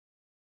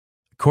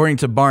According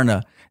to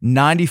Barna,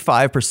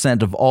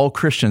 95% of all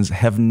Christians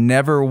have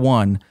never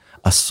won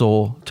a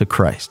soul to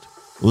Christ.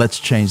 Let's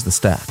change the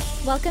stat.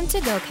 Welcome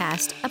to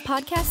GoCast, a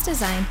podcast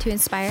designed to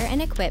inspire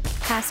and equip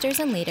pastors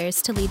and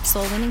leaders to lead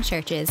soul-winning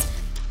churches.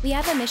 We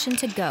have a mission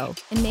to go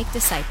and make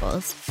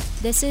disciples.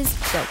 This is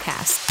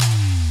GoCast.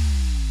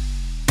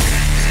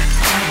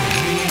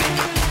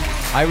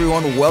 Hi,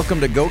 everyone.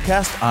 Welcome to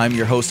GoCast. I'm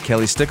your host,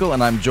 Kelly Stickle,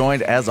 and I'm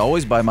joined, as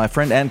always, by my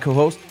friend and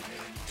co-host,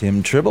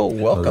 Tim Tribble.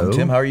 Welcome, Hello.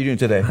 Tim. How are you doing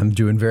today? I'm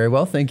doing very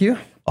well, thank you.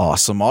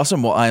 Awesome.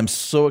 Well, I am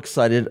so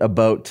excited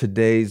about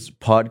today's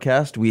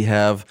podcast. We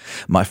have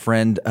my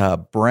friend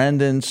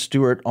Brandon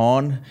Stewart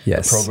on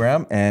Yes. the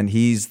program, and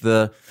he's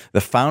the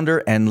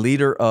founder and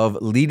leader of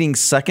Leading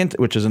Second,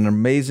 which is an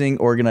amazing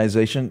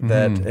organization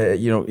that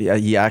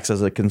he acts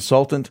as a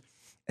consultant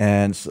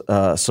and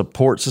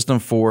support system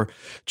for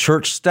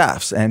church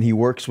staffs. And he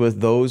works with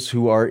those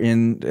who are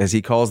in, as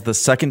he calls, the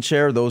second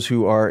chair, those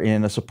who are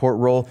in a support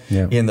role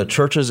in the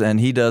churches. And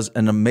he does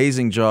an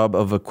amazing job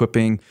of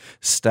equipping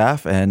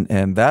staff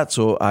and that.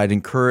 So I'd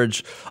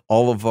encourage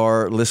all of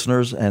our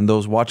listeners and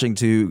those watching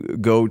to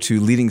go to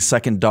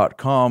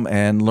leadingsecond.com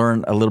and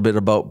learn a little bit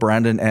about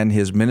Brandon and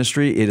his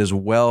ministry. It is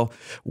well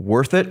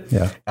worth it.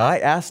 Yeah. I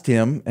asked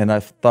him, and I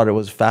thought it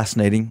was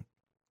fascinating,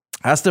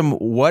 asked him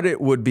what it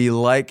would be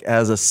like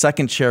as a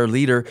second chair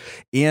leader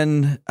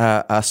in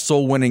a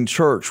soul-winning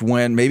church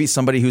when maybe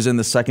somebody who's in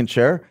the second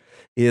chair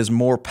is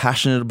more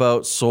passionate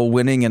about soul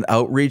winning and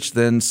outreach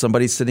than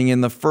somebody sitting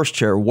in the first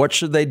chair. What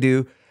should they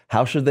do?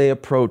 How should they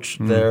approach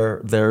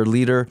their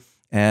leader?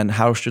 And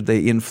how should they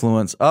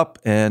influence up?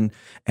 And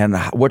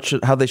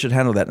how they should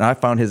handle that? And I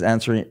found his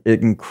answer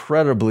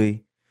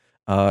incredibly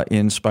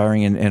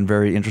inspiring and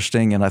very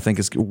interesting, and I think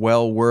it's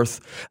well worth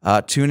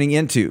tuning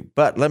into.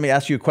 But let me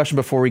ask you a question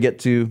before we get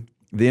to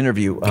the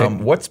interview. Okay.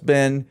 What's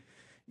been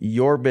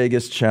your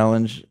biggest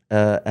challenge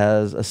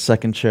as a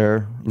second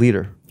chair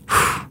leader?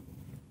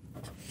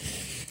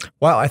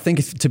 Wow, I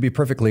think to be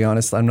perfectly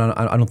honest, I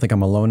don't think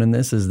I'm alone in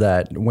this, is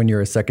that when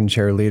you're a second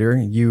chair leader,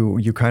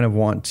 you kind of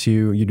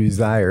you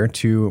desire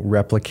to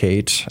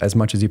replicate as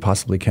much as you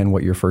possibly can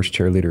what your first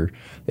chair leader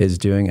is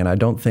doing. And I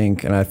don't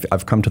think, and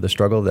I've come to the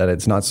struggle that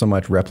it's not so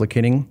much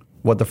replicating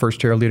what the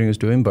first chair leader is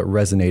doing, but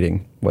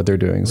resonating what they're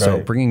doing. Right. So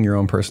bringing your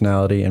own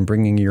personality and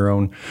bringing your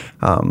own,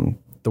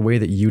 the way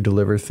that you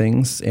deliver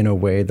things in a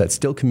way that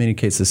still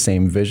communicates the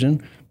same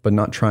vision, but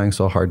not trying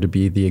so hard to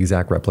be the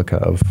exact replica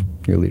of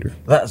your leader.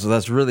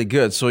 That's really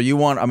good. So you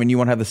want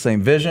to have the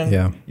same vision.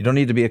 Yeah. You don't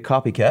need to be a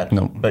copycat.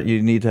 No. But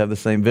you need to have the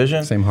same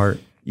vision. Same heart.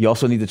 You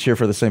also need to cheer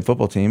for the same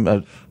football team.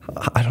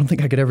 I don't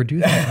think I could ever do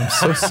that. I'm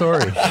so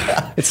sorry.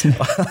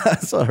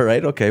 That's all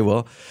right. Okay,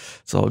 well,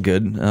 it's all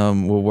good.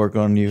 We'll work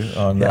on you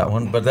on that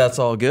one, but that's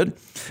all good.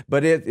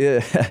 But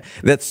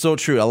that's so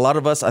true. A lot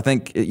of us, I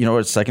think,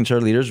 as second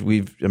chair leaders,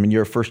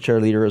 you're a first chair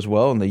leader as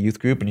well in the youth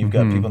group, and you've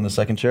got people in the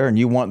second chair, and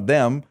you want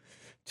them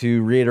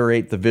to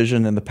reiterate the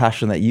vision and the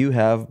passion that you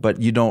have,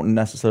 but you don't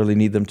necessarily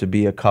need them to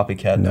be a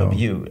copycat of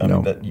you.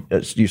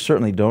 You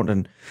certainly don't.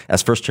 And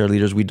as first chair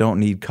leaders, we don't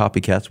need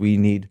copycats. We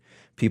need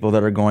people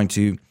that are going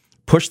to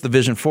push the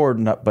vision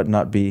forward, but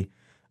not be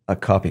a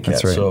copycat.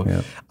 That's right.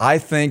 So I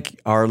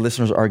think our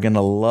listeners are going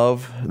to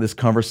love this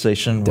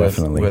conversation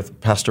with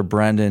Pastor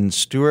Brandon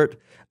Stewart.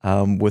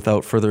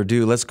 Without further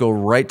ado, let's go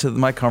right to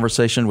my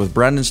conversation with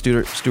Brandon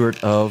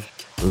Stewart of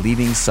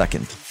Leading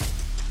Second.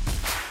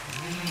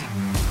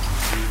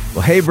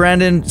 Well, hey,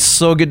 Brandon,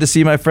 so good to see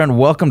you, my friend.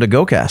 Welcome to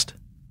GoCast.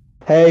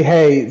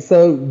 Hey,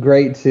 so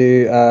great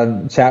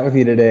to chat with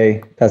you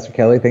today, Pastor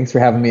Kelly. Thanks for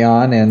having me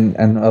on,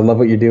 and I love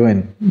what you're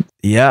doing.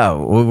 Yeah,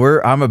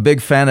 I'm a big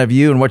fan of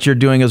you and what you're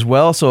doing as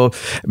well. So,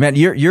 man,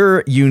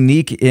 you're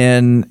unique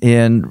in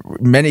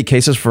many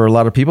cases for a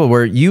lot of people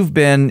where you've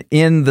been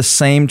in the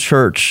same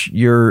church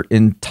your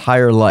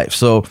entire life.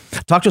 So,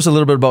 talk to us a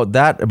little bit about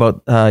that,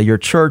 about your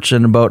church,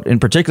 and about, in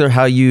particular,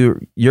 how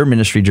your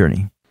ministry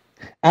journey.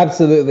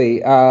 Absolutely.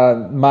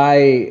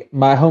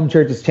 My home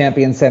church is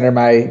Champion Center.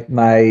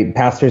 My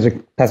pastors are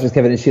Pastors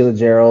Kevin and Sheila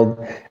Gerald.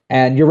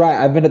 And you're right,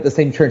 I've been at the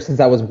same church since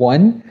I was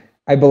 1,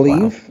 I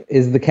believe,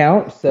 is the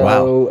count.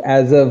 So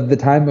as of the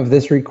time of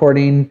this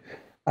recording,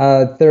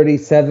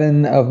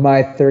 37 of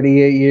my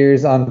 38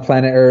 years on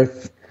planet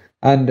Earth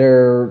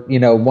under,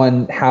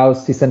 one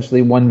house,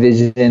 essentially one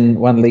vision,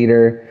 one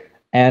leader.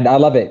 And I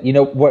love it.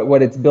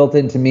 What it's built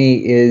into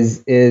me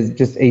is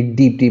just a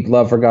deep, deep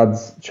love for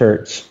God's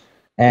church.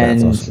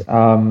 And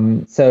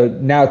awesome. So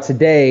now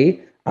today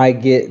I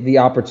get the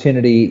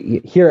opportunity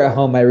here at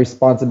home. My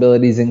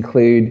responsibilities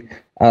include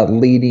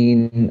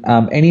leading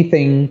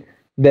anything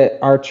that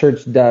our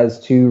church does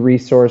to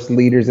resource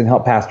leaders and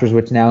help pastors,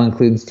 which now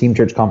includes Team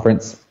Church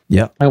Conference,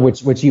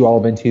 which you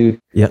all have been to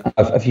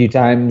a few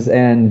times,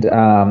 and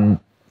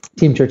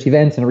Team Church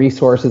events and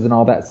resources and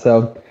all that.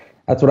 So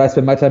that's what I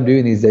spend my time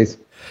doing these days.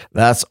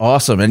 That's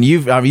awesome. And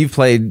you've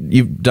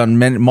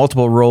done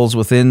multiple roles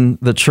within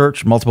the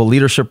church, multiple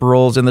leadership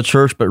roles in the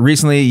church, but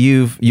recently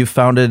you've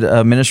founded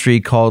a ministry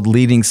called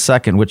Leading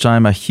Second, which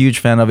I'm a huge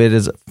fan of. It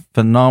is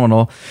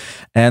phenomenal.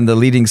 And the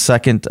Leading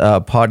Second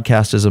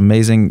podcast is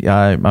amazing.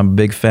 I'm a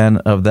big fan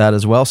of that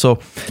as well. So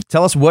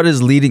tell us, what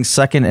is Leading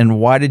Second, and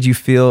why did you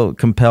feel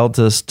compelled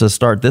to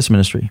start this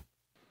ministry?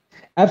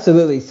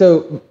 Absolutely.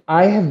 So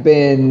I have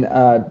been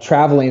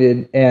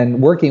traveling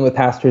and working with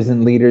pastors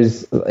and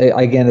leaders,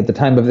 again, at the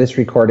time of this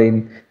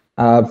recording,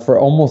 for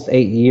almost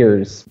 8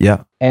 years.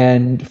 Yeah.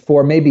 And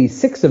for maybe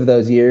 6 of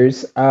those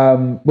years,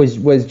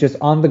 was just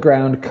on the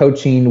ground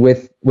coaching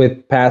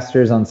with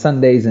pastors on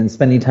Sundays and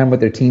spending time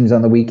with their teams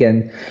on the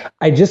weekend.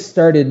 I just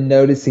started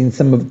noticing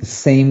some of the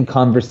same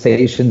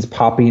conversations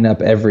popping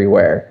up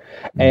everywhere.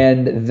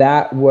 And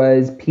that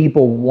was,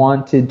 people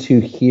wanted to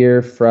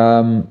hear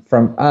from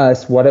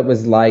us what it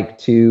was like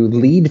to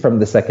lead from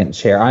the second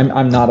chair.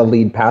 I'm not a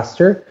lead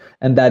pastor,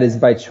 and that is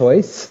by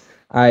choice.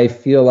 I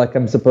feel like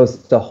I'm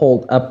supposed to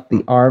hold up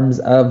the arms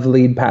of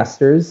lead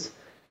pastors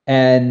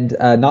and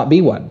not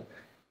be one.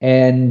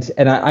 And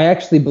I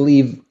actually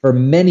believe for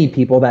many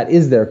people that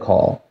is their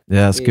call.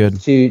 Yeah, that's good.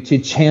 To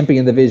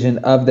champion the vision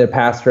of their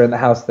pastor and the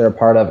house they're a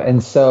part of.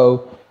 And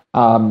so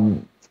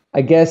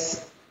I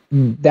guess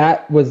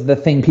that was the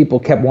thing people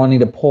kept wanting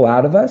to pull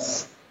out of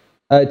us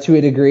to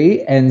a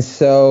degree. And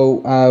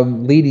so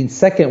Leading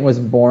Second was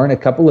born a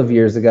couple of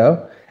years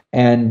ago.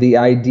 And the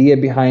idea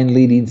behind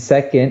Leading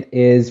Second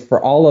is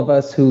for all of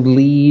us who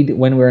lead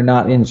when we're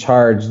not in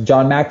charge.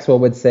 John Maxwell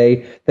would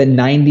say that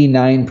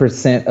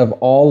 99% of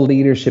all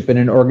leadership in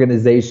an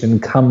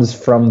organization comes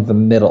from the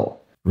middle.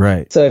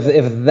 Right. So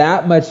if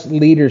that much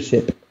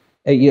leadership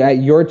at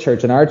your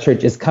church and our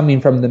church is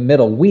coming from the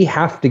middle, we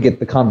have to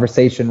get the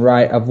conversation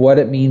right of what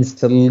it means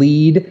to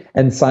lead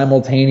and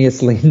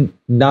simultaneously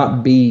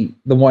not be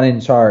the one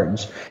in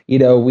charge.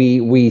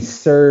 We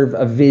serve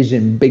a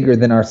vision bigger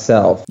than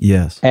ourselves.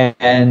 Yes.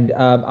 And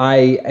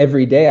I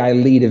every day I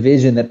lead a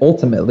vision that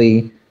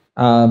ultimately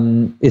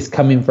is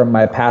coming from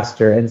my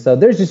pastor. And so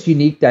there's just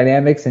unique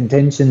dynamics and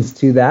tensions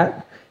to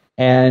that.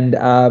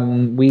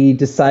 And we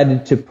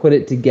decided to put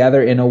it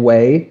together in a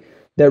way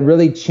that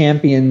really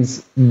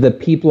champions the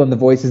people and the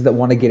voices that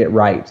want to get it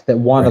right, that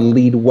want to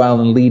lead well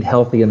and lead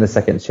healthy in the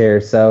second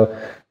chair. So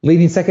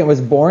Leading Second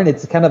was born.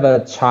 It's kind of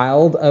a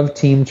child of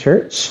Team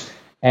Church.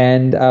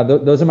 And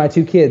those are my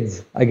 2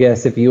 kids, I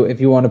guess, if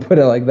you want to put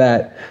it like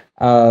that,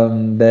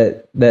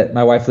 that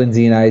my wife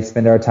Lindsay and I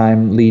spend our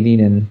time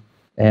leading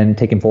and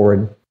taking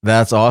forward.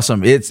 That's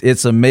awesome.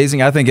 It's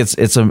amazing. I think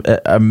it's an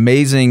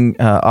amazing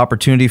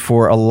opportunity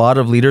for a lot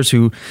of leaders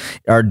who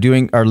are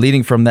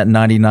leading from that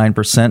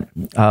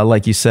 99%,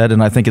 like you said.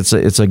 And I think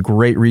it's a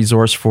great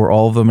resource for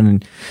all of them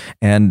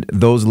and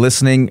those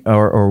listening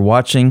or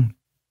watching.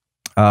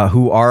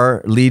 Who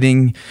are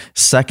leading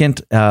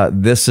second.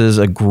 This is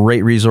a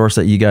great resource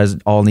that you guys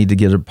all need to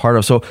get a part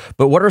of. So,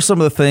 but what are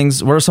some of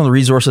the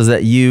resources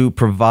that you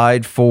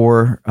provide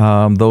for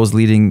those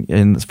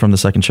leading from the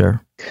second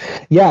chair?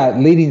 Yeah,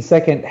 Leading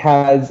Second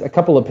has a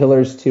couple of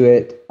pillars to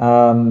it.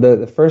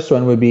 The first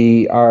one would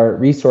be our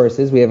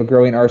resources. We have a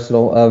growing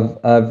arsenal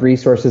of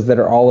resources that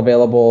are all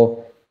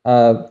available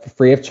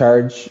free of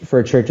charge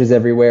for churches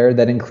everywhere.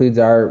 That includes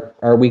our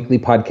weekly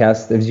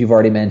podcast, as you've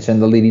already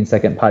mentioned, the Leading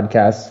Second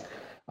podcast.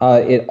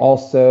 It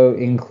also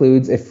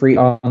includes a free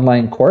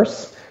online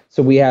course.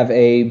 So we have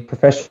a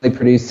professionally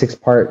produced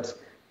 6-part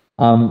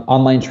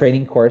online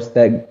training course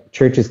that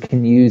churches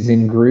can use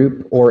in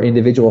group or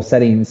individual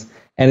settings.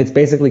 And it's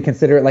basically,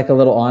 consider it like a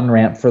little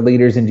on-ramp for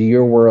leaders into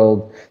your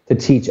world to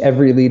teach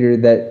every leader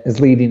that is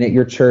leading at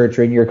your church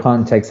or in your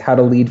context how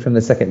to lead from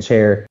the second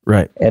chair.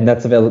 Right. And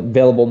that's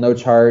available no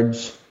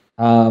charge.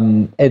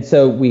 And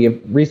so we have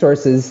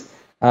resources.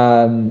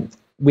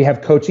 We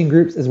have coaching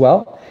groups as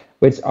well,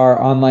 which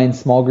are online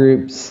small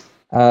groups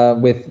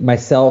with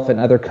myself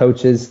and other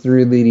coaches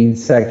through Leading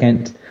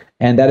Second.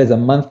 And that is a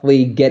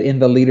monthly get in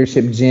the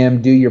leadership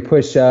gym, do your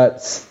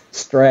push-ups,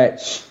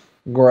 stretch,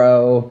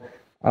 grow,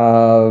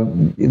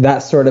 that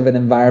sort of an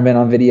environment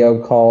on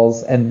video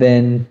calls. And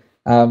then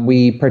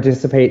we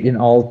participate in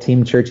all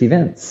Team Church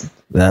events.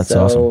 That's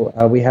awesome.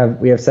 So we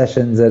have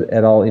sessions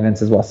at all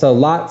events as well. So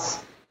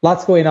lots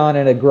going on,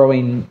 and a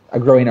growing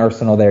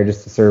arsenal there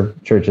just to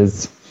serve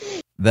churches.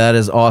 That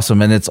is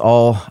awesome, and it's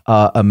all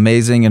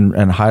amazing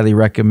and highly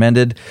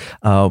recommended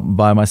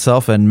by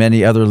myself and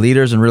many other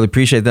leaders, and really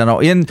appreciate that. Now,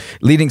 in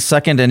Leading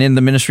Second and in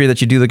the ministry that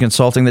you do, the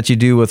consulting that you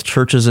do with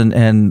churches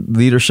and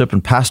leadership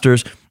and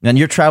pastors, and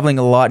you're traveling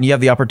a lot and you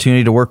have the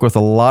opportunity to work with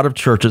a lot of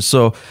churches.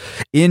 So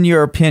in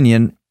your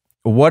opinion,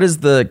 what is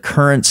the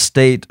current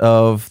state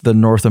of the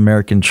North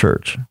American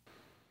church?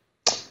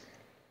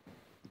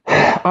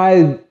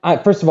 I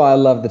first of all, I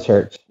love the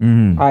church.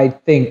 Mm-hmm. I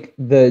think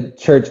the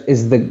church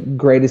is the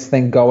greatest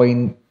thing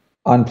going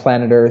on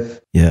planet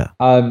Earth. Yeah.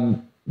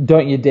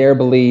 Don't you dare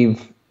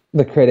believe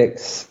the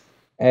critics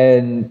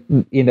and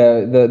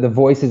the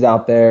voices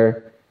out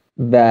there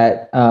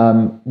that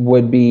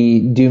would be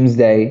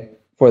doomsday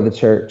for the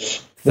church.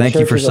 Thank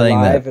you for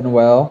saying that. Alive and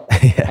well.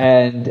 Yeah.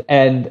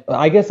 And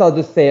I guess I'll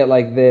just say it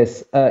like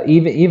this: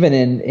 even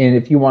in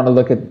if you want to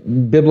look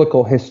at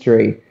biblical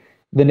history,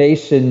 the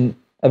nation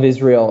of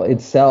Israel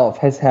itself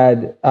has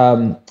had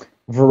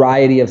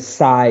variety of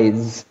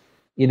size,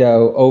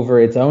 over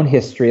its own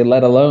history,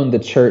 let alone the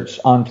church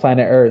on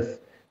planet Earth.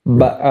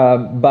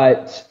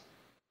 But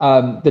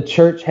the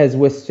church has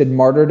withstood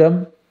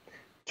martyrdom,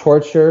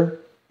 torture,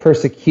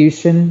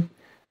 persecution,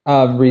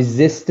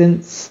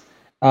 resistance,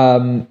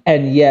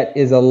 and yet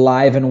is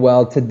alive and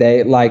well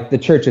today. Like, the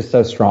church is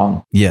so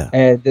strong. Yeah.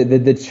 And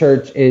the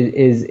church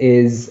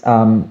is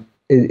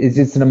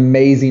just an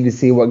amazing to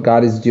see what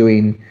God is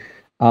doing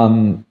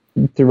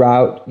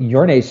throughout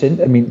your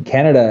nation. I mean,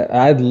 Canada,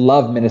 I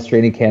love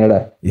ministering in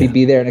Canada. Yeah. We'd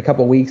be there in a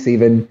couple of weeks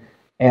even.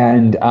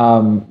 And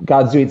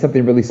God's doing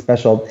something really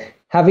special.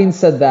 Having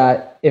said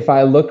that, if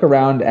I look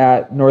around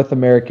at North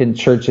American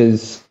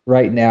churches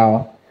right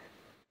now,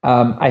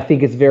 I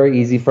think it's very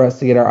easy for us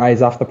to get our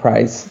eyes off the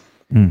prize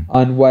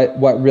on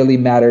what really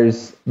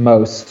matters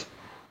most.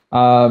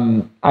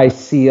 I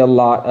see a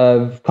lot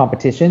of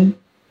competition.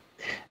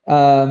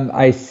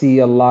 I see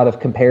a lot of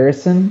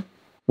comparison,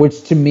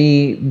 which to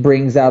me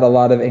brings out a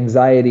lot of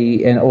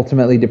anxiety and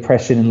ultimately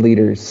depression in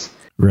leaders.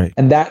 Right.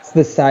 And that's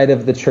the side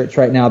of the church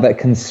right now that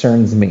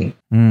concerns me.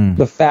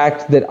 The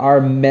fact that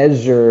our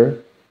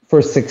measure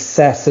for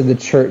success in the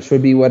church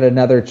would be what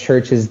another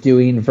church is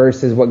doing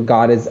versus what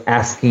God is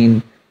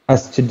asking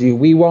us to do.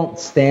 We won't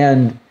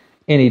stand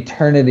in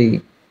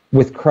eternity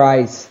with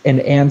Christ and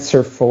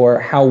answer for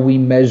how we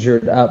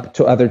measured up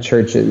to other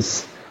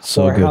churches,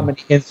 or how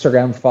many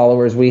Instagram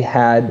followers we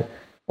had,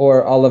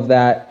 or all of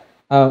that.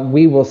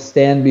 We will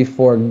stand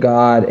before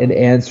God and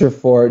answer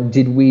for,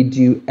 did we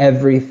do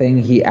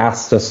everything he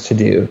asked us to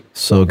do?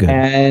 So good.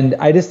 And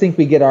I just think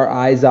we get our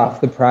eyes off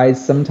the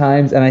prize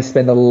sometimes. And I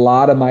spend a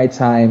lot of my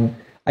time,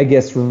 I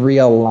guess,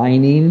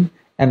 realigning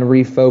and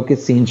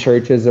refocusing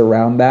churches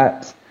around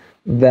that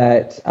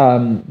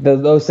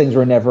those things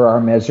were never our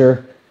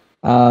measure.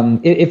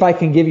 If I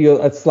can give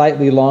you a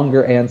slightly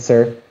longer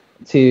answer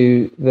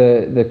to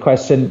the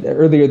question,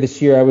 earlier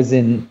this year I was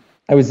in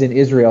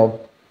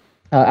Israel.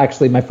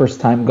 Actually, my first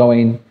time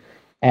going,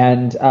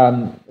 and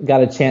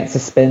got a chance to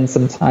spend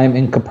some time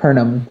in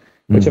Capernaum,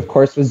 which of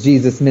course was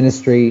Jesus'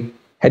 ministry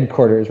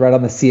headquarters, right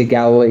on the Sea of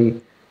Galilee.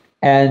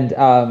 And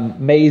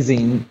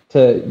amazing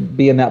to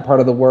be in that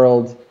part of the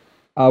world.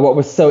 What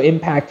was so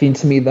impacting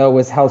to me, though,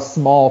 was how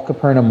small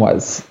Capernaum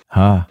was.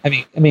 Huh.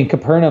 I mean,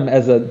 Capernaum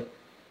as a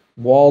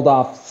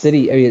walled-off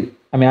city.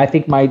 I mean, I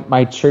think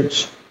my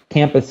church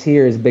campus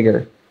here is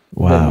bigger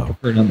than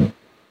Capernaum.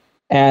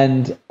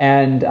 And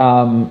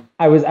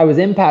I was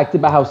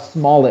impacted by how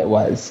small it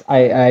was.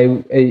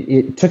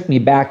 It took me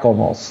back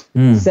almost.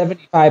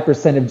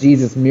 75% of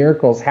Jesus'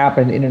 miracles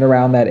happened in and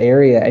around that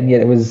area, and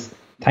yet it was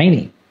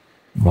tiny.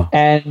 Wow.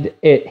 And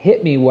it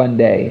hit me one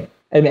day,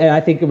 and I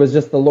think it was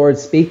just the Lord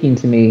speaking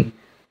to me,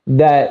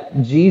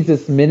 that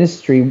Jesus'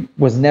 ministry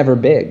was never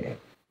big.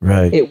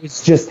 Right. It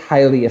was just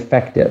highly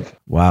effective.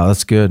 Wow,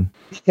 that's good.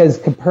 Because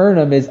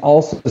Capernaum is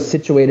also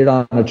situated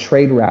on a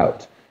trade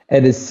route.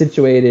 It is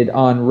situated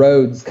on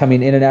roads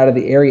coming in and out of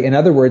the area. In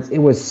other words, it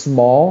was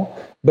small,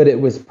 but it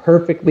was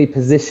perfectly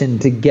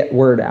positioned to get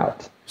word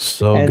out.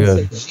 So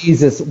good.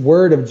 So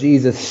word of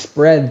Jesus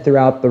spread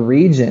throughout the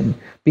region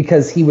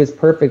because he was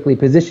perfectly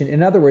positioned.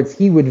 In other words,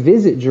 he would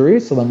visit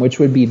Jerusalem, which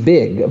would be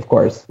big, of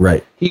course.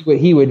 Right.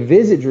 He would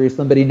visit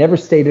Jerusalem, but he never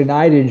stayed a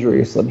night in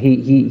Jerusalem. He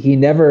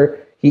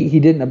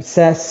didn't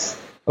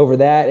obsess over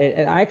that.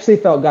 And I actually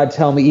felt God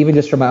tell me, even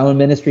just from my own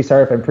ministry,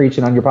 sorry if I'm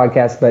preaching on your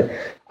podcast, but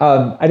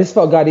I just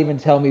felt God even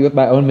tell me with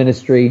my own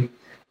ministry,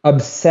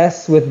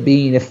 obsess with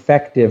being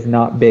effective,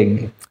 not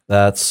big.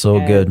 That's so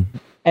good.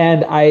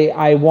 And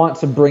I want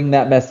to bring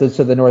that message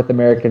to the North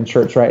American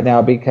church right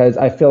now, because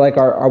I feel like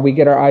we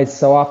get our eyes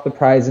so off the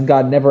prize, and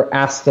God never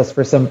asked us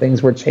for some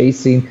things we're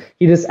chasing.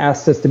 He just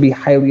asked us to be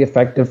highly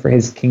effective for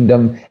his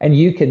kingdom. And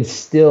you can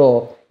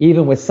still,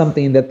 even with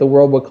something that the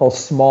world would call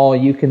small,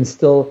 you can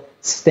still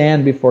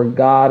stand before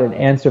God and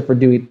answer for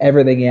doing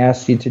everything he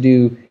asked you to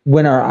do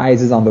when our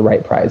eyes is on the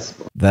right prize.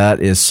 That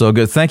is so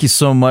good. Thank you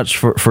so much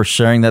for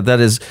sharing that. That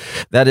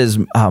is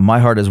my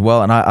heart as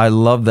well. And I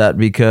love that,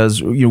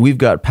 because we've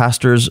got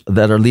pastors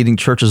that are leading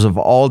churches of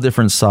all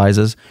different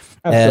sizes.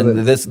 Absolutely.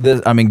 And this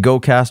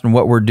GoCast and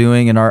what we're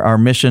doing and our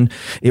mission,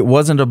 it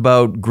wasn't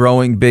about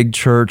growing big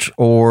church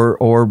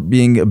or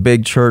being a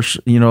big church,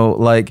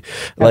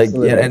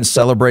 and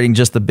celebrating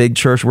just the big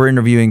church. We're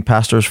interviewing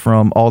pastors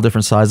from all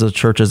different sizes of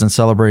churches and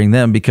celebrating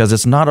them, because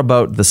it's not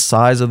about the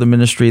size of the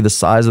ministry, the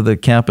size of the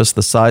campus,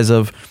 the size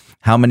of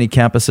how many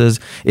campuses.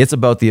 It's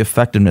about the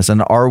effectiveness,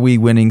 and are we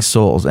winning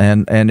souls?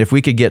 And if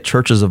we could get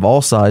churches of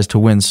all size to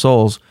win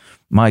souls,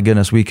 my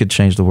goodness, we could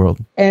change the world.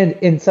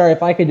 And sorry,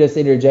 if I could just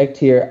interject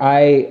here,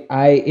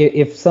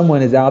 if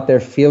someone is out there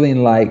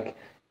feeling like,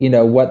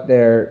 what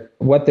they're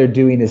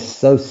doing is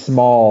so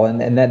small,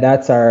 and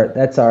that's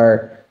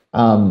our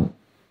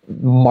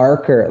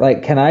marker,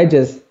 like, can I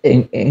just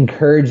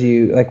encourage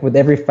you, like, with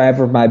every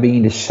fiber of my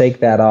being, to shake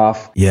that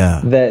off?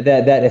 Yeah.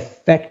 That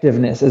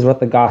effectiveness is what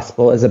the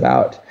gospel is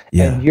about.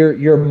 Yeah. And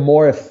you're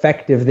more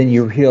effective than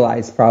you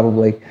realize,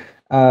 probably.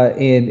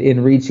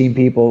 In reaching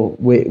people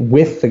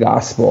with the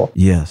gospel.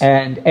 Yes.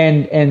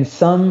 And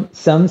some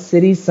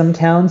cities, some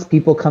towns,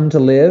 people come to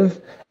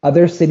live,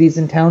 other cities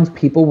and towns,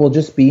 people will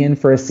just be in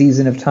for a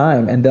season of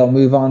time and they'll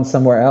move on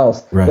somewhere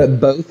else. Right. But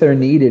both are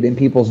needed in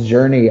people's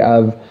journey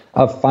of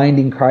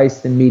finding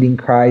Christ and meeting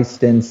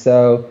Christ. And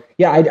so,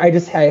 yeah,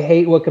 I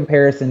hate what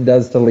comparison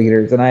does to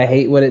leaders, and I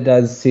hate what it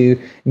does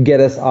to get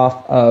us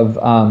off of,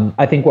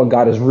 I think, what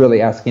God is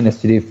really asking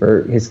us to do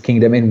for his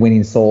kingdom and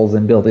winning souls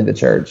and building the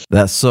church.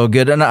 That's so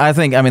good. And I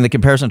think, the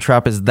comparison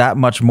trap is that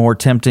much more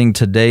tempting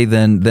today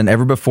than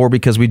ever before,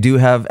 because we do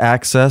have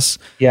access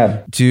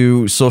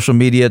to social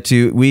media,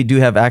 we do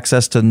have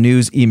access to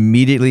news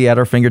immediately at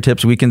our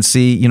fingertips. We can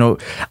see,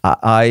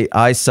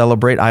 I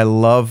celebrate, I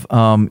love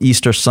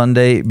Easter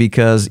Sunday,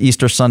 because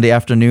Easter Sunday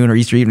afternoon or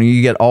Easter evening,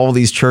 you get all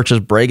these churches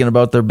bragging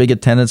about their big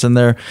attendance and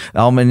their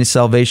how many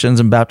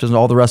salvations and baptisms,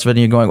 all the rest of it, and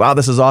you're going, wow,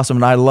 this is awesome,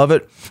 and I love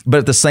it. But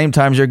at the same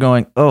time, you're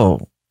going, oh,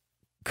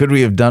 could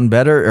we have done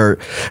better? Or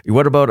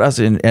what about us?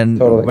 And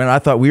totally. When I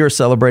thought we were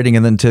celebrating,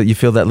 and then you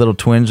feel that little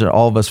twinge, and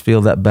all of us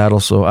feel that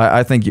battle. So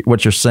I think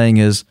what you're saying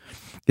is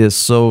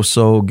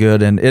so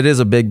good, and it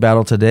is a big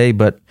battle today.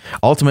 But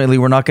ultimately,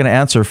 we're not going to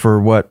answer for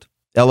what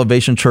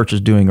Elevation Church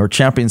is doing or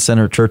Champion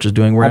Center Church is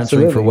doing. We're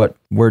answering for what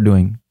we're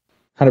doing.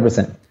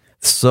 100%.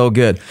 So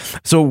good.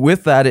 So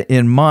with that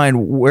in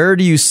mind, where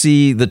do you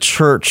see the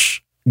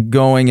church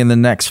going in the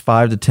next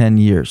 5 to 10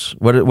 years?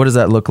 What does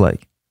that look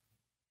like?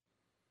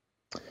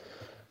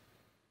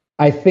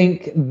 I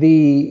think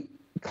the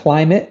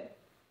climate,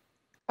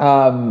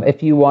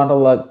 if you want to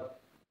look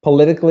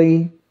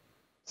politically,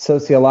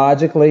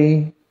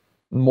 sociologically,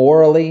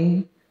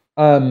 morally,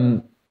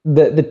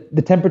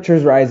 the temperature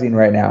is rising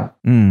right now.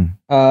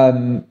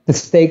 The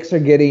stakes are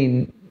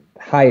getting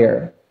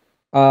higher.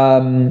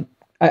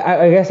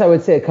 I guess I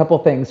would say a couple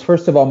things.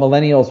 First of all,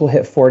 millennials will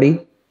hit 40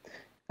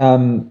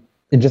 in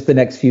just the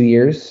next few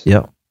years.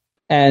 Yeah.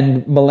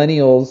 And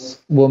millennials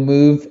will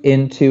move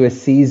into a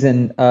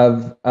season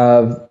of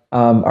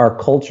our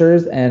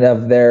cultures and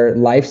of their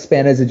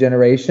lifespan as a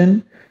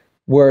generation,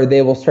 where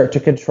they will start to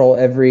control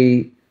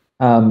every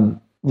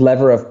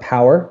lever of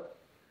power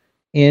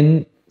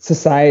in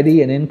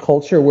society and in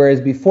culture, whereas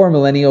before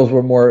millennials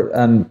were more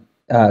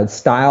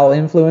style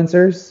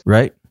influencers.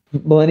 Right.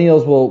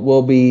 Millennials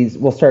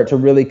will start to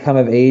really come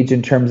of age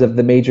in terms of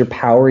the major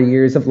power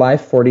years of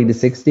life, 40 to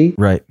 60.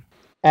 Right.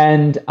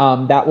 And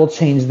that will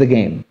change the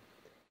game.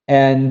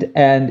 And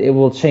it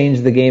will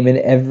change the game and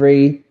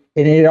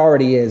it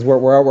already is. We're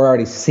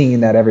already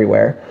seeing that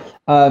everywhere.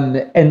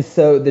 And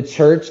so the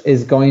church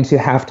is going to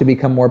have to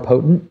become more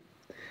potent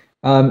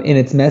in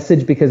its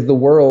message, because the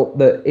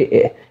world,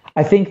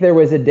 I think there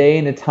was a day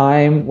and a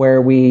time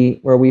where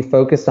we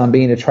focused on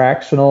being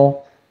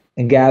attractional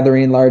and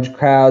gathering large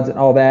crowds and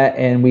all that,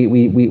 and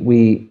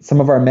we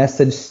some of our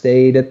message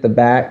stayed at the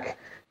back,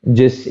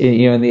 just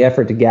in the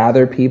effort to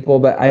gather people.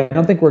 But I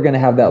don't think we're going to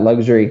have that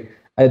luxury.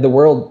 The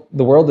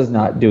world is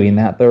not doing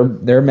that.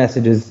 Their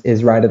message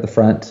is right at the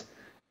front,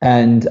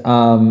 and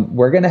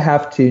we're going to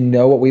have to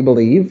know what we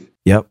believe.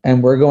 Yep.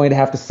 And we're going to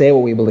have to say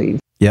what we believe.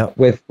 Yep.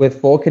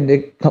 With full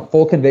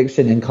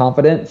conviction and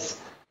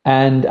confidence.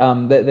 And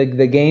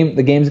the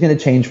game's going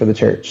to change for the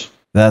church.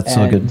 That's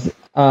so good.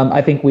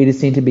 I think we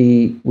just need to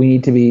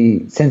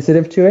be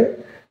sensitive to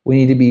it. We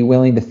need to be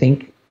willing to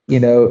think,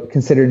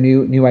 consider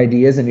new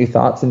ideas and new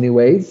thoughts and new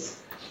ways.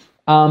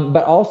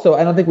 But also,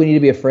 I don't think we need to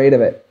be afraid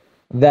of it.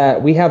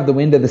 That we have the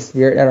wind of the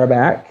Spirit at our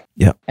back.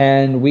 Yeah.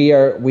 And we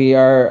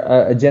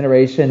are a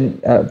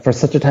generation for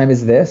such a time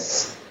as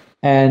this.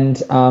 And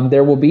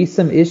there will be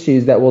some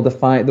issues that will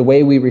define the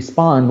way we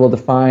respond. Will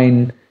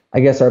define, I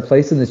guess, our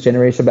place in this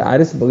generation. But I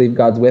just believe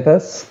God's with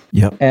us.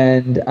 Yep.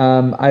 And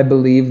I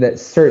believe that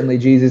certainly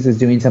Jesus is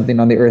doing something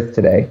on the earth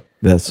today.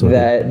 That's so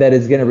that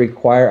is going to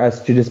require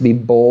us to just be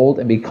bold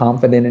and be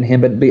confident in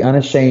Him, but be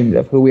unashamed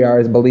of who we are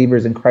as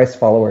believers and Christ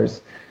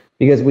followers,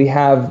 because we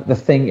have the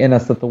thing in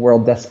us that the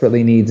world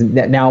desperately needs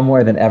now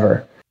more than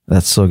ever.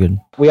 That's so good.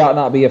 We ought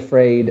not be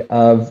afraid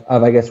of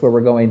I guess, where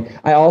we're going.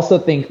 I also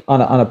think on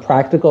a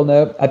practical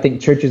note, I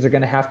think churches are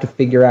going to have to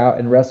figure out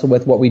and wrestle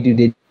with what we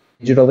do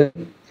digitally.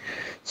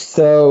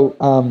 So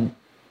I'm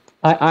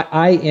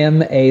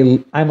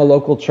a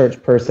local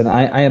church person.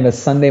 I am a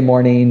Sunday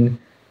morning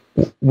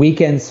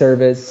weekend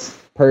service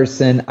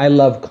person. I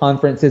love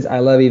conferences. I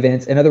love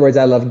events. In other words,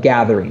 I love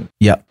gathering.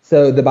 Yeah.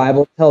 So the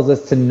Bible tells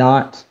us to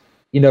not,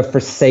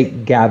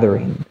 forsake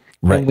gathering.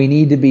 Right. And we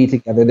need to be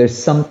together. There's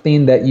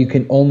something that you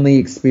can only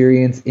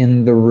experience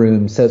in the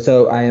room.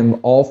 So I am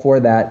all for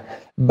that.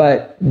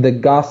 But the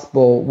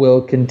gospel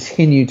will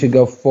continue to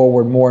go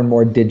forward more and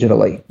more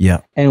digitally.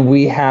 Yeah. And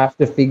we have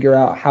to figure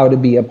out how to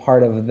be a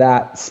part of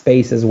that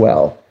space as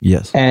well.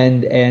 Yes.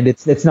 And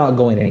it's not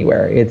going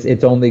anywhere.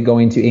 It's only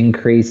going to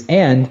increase.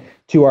 And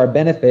to our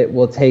benefit,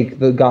 we'll take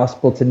the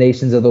gospel to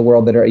nations of the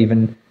world that are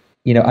even,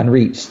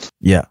 unreached.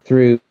 Yeah.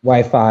 Through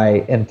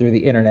Wi-Fi and through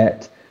the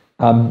internet.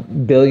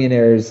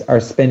 Billionaires are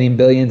spending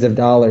billions of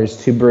dollars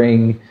to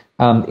bring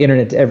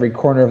internet to every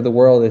corner of the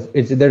world.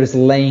 They're just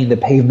laying the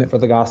pavement for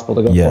the gospel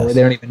to go forward.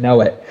 They don't even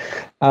know it.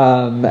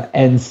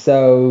 And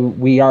so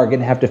we are going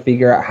to have to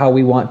figure out how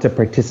we want to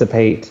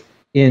participate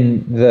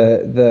in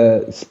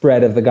the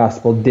spread of the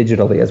gospel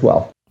digitally as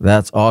well.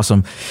 That's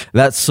awesome.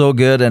 That's so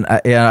good. And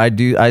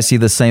I see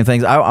the same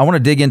things. I want to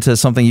dig into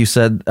something you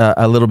said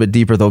a little bit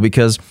deeper though,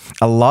 because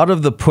a lot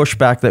of the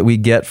pushback that we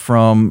get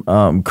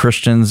from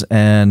Christians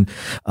and,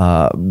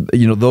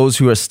 those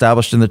who are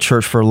established in the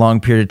church for a long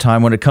period of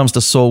time, when it comes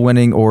to soul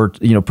winning, or,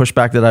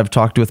 pushback that I've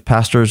talked with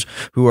pastors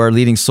who are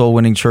leading soul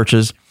winning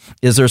churches,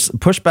 is there's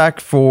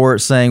pushback for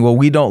saying, well,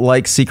 we don't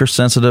like seeker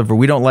sensitive, or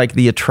we don't like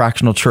the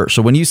attractional church.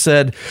 So when you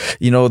said,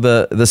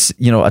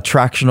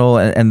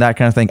 attractional and that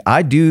kind of thing,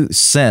 I do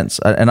sense,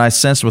 and I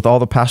sense with all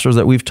the pastors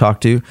that we've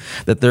talked to,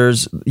 that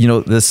there's,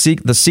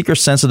 the seeker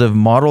sensitive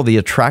model, the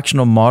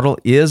attractional model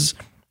is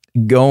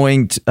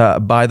going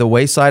by the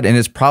wayside, and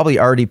it's probably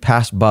already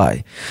passed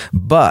by.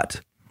 But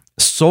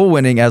soul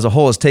winning as a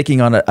whole is taking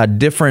on a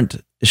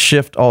different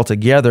shift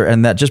altogether,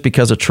 and that just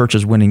because a church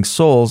is winning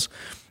souls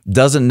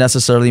doesn't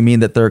necessarily mean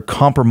that they're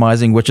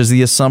compromising, which is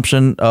the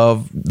assumption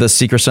of the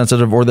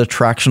seeker-sensitive or the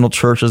attractional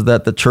church, is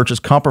that the church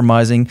is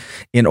compromising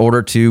in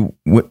order to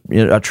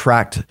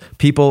attract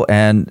people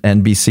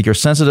and be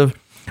seeker-sensitive.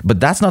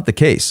 But that's not the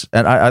case.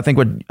 And I think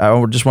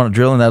I just want to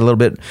drill in that a little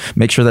bit,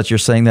 make sure that you're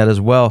saying that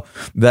as well,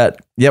 that,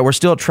 we're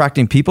still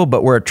attracting people,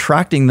 but we're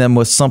attracting them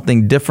with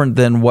something different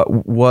than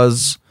what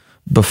was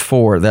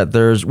before,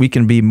 that we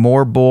can be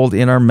more bold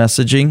in our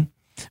messaging.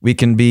 We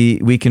can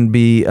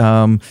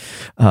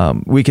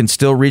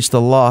still reach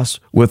the lost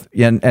with,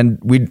 and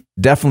we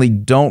definitely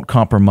don't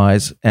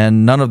compromise.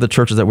 And none of the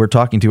churches that we're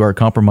talking to are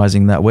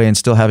compromising that way and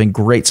still having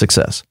great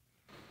success.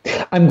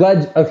 I'm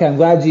glad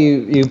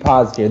you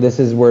paused here. This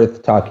is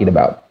worth talking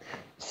about.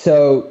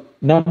 So,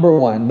 number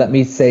one, let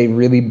me say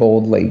really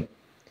boldly,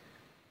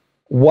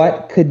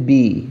 what could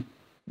be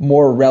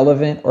more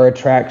relevant or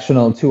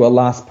attractional to a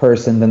lost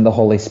person than the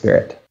Holy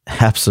Spirit?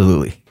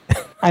 Absolutely.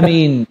 I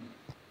mean,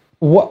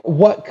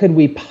 what could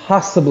we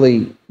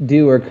possibly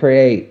do or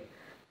create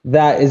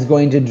that is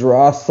going to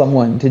draw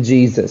someone to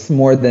Jesus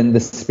more than the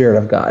Spirit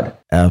of God?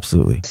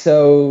 Absolutely.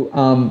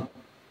 So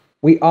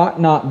we ought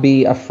not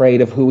be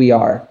afraid of who we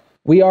are.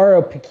 We are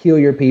a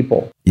peculiar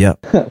people. Yeah.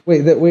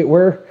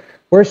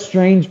 We're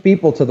strange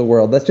people to the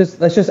world. Let's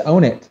just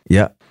own it.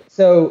 Yeah.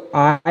 So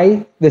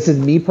this is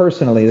me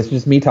personally. This is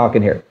just me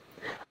talking here.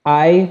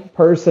 I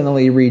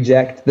personally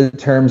reject the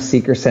term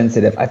seeker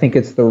sensitive. I think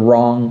it's the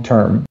wrong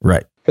term.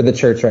 Right. For the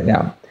church right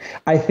now.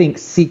 I think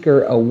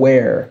seeker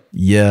aware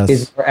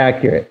is more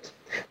accurate.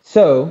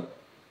 So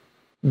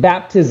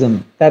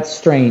baptism, that's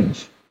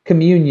strange.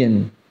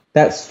 Communion,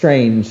 that's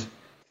strange.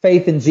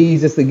 Faith in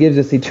Jesus that gives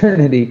us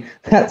eternity,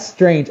 that's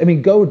strange. I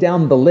mean, go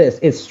down the list.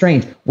 It's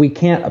strange. We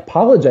can't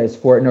apologize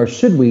for it, nor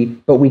should we,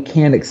 but we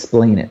can't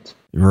explain it.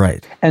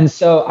 Right. And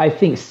so I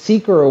think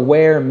seeker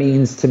aware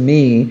means to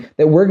me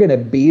that we're going to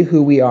be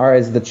who we are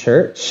as the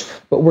church,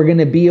 but we're going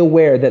to be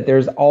aware that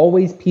there's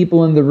always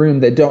people in the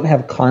room that don't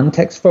have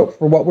context for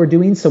what we're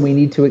doing, so we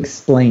need to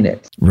explain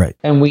it. Right.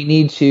 And we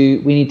need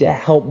to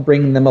help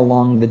bring them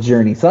along the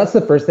journey. So that's the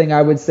first thing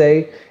I would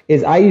say,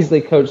 is I usually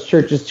coach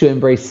churches to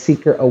embrace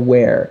seeker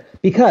aware,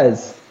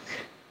 because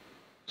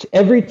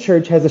every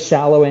church has a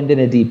shallow end and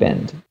a deep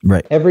end.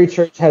 Right. Every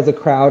church has a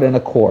crowd and a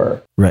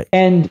core. Right.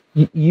 And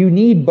you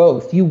need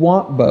both. You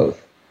want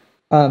both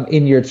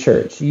in your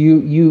church.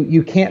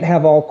 You can't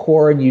have all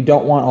core and you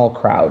don't want all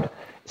crowd.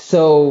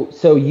 So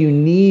you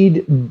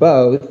need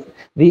both.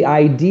 The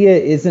idea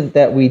isn't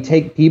that we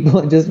take people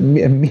and just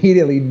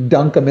immediately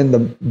dunk them in the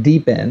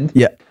deep end.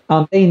 Yeah.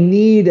 They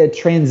need a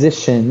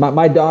transition.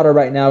 My daughter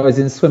right now is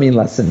in swimming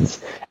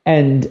lessons,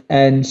 and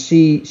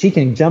she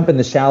can jump in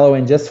the shallow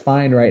end just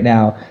fine right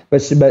now,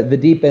 but the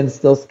deep end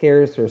still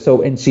scares her.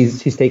 So, and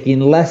she's taking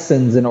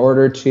lessons in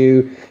order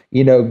to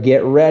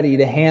get ready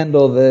to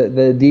handle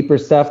the deeper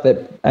stuff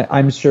that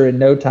I'm sure in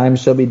no time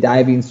she'll be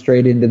diving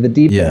straight into the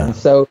deep end.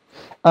 So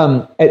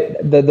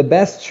the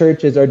best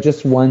churches are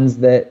just ones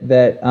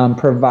that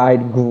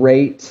provide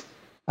great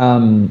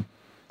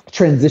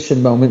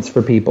transition moments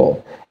for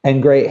people,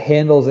 and great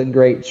handles and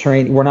great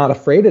training. We're not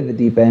afraid of the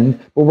deep end,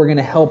 but we're going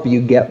to help you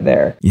get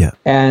there. Yeah.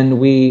 And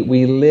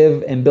we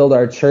live and build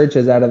our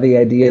churches out of the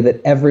idea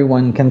that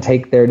everyone can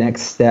take their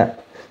next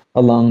step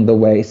along the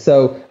way.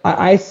 So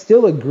I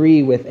still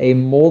agree with a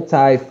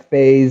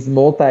multi-phase,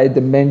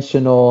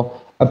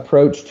 multi-dimensional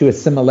approach to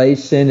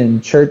assimilation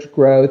and church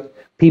growth.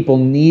 People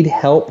need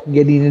help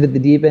getting into the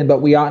deep end,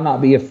 but we ought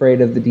not be afraid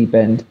of the deep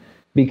end,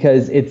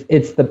 because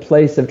it's the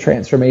place of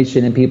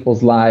transformation in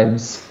people's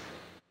lives.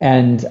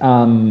 And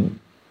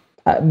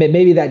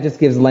maybe that just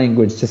gives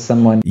language to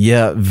someone.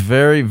 Yeah,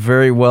 very,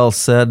 very well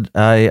said.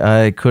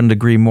 I couldn't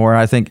agree more.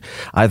 I think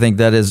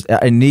that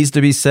it needs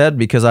to be said,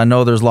 because I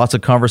know there's lots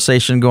of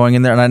conversation going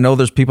in there, and I know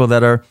there's people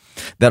that are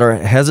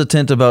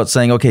hesitant about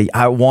saying, okay,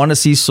 I want to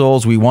see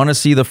souls, we want to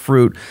see the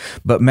fruit,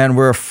 but man,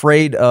 we're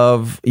afraid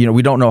of,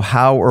 we don't know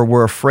how, or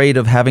we're afraid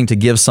of having to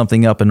give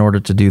something up in order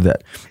to do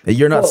that.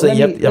 You're not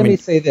saying. Let me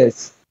say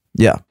this.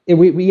 Yeah.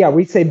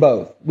 We say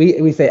both.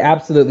 We say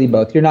absolutely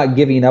both. You're not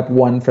giving up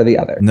one for the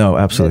other. No,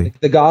 absolutely.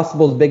 The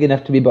gospel is big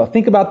enough to be both.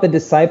 Think about the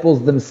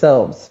disciples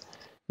themselves.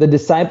 The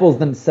disciples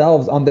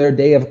themselves, on their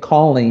day of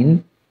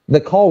calling, the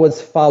call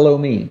was follow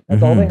me.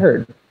 That's all they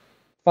heard.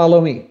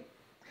 Follow me.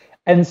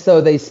 And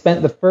so they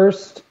spent the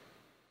first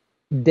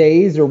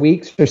days or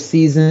weeks or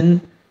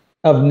season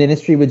of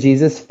ministry with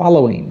Jesus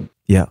following,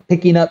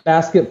 picking up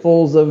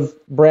basketfuls of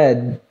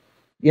bread,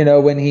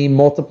 when he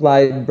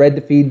multiplied bread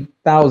to feed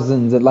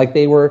thousands, and like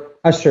they were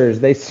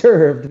ushers, they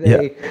served,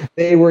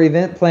 they were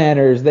event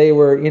planners, they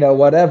were,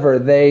 whatever,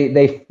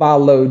 they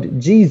followed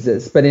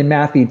Jesus. But in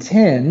Matthew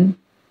 10,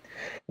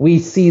 we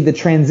see the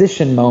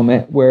transition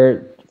moment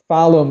where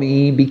follow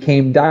me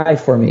became die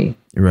for me.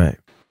 Right.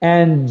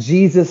 And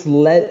Jesus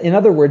in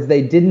other words,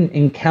 they didn't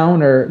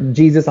encounter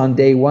Jesus on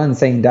day one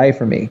saying, die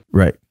for me.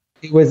 Right.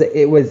 It was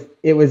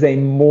a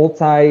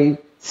multi-step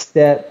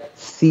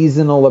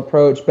seasonal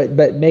approach,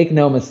 but make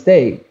no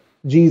mistake,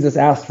 Jesus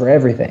asked for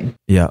everything.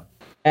 Yeah.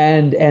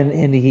 And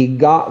he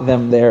got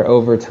them there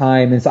over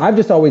time. And so I've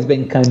just always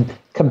been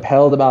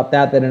compelled about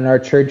that in our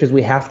churches,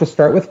 we have to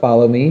start with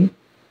follow me,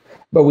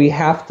 but we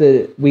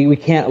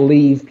can't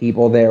leave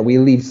people there. We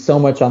leave so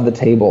much on the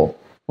table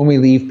when we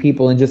leave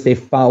people and just say,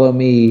 follow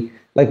me.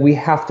 Like, we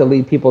have to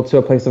lead people to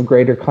a place of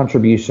greater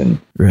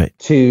contribution, right?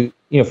 To,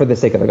 for the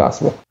sake of the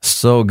gospel.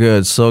 So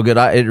good, so good.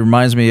 It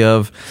reminds me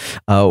of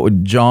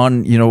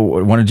John,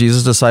 one of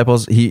Jesus'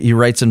 disciples. He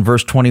writes in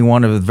verse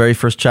 21 of the very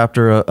first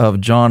chapter of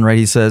John, right?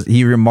 He says,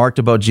 he remarked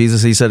about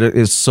Jesus. He said, it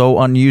is so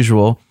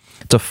unusual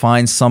to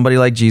find somebody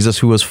like Jesus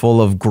who was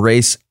full of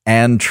grace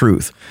and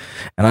truth.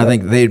 And I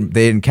think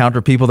they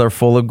encounter people that are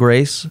full of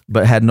grace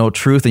but had no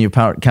truth, and you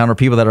encounter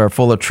people that are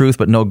full of truth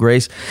but no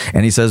grace.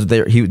 And he says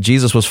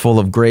Jesus was full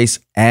of grace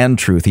and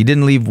truth. He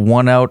didn't leave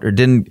one out, or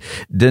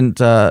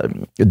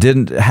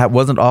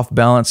wasn't off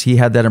balance. He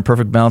had that in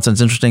perfect balance. And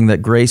it's interesting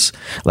that grace,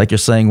 like you're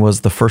saying,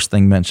 was the first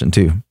thing mentioned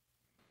too.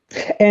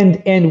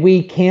 And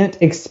we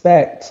can't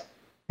expect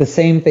the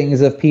same things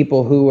of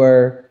people who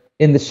are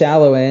in the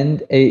shallow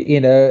end,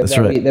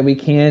 that we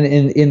can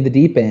in the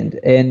deep end.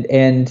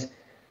 And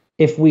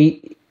if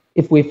we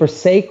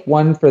forsake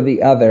one for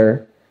the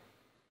other,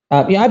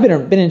 I've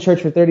been in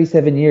church for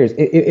 37 years.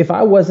 If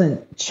I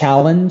wasn't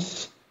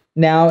challenged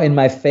now in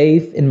my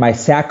faith, in my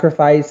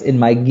sacrifice, in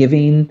my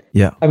giving,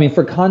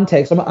 for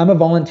context, I'm a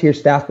volunteer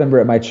staff member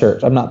at my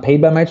church. I'm not paid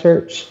by my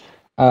church.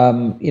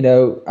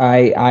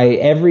 I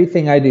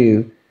everything I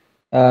do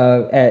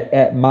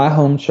at my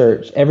home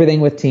church,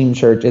 everything with Team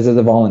Church is as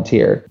a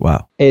volunteer.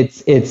 Wow.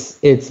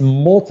 It's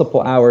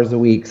multiple hours a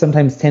week,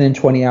 sometimes 10 and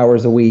 20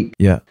 hours a week.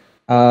 Yeah.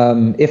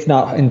 If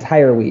not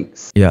entire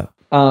weeks. Yeah.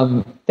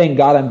 Thank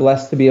God I'm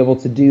blessed to be able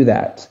to do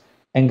that.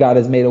 And God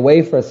has made a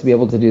way for us to be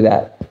able to do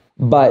that.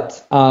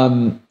 But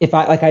if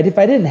I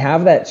didn't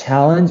have that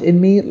challenge in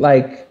me,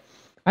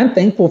 I'm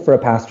thankful for a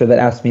pastor that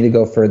asked me to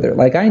go further.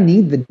 I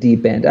need the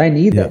deep end. I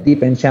need that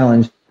deep end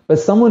challenge. But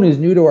someone who's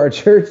new to our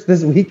church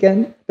this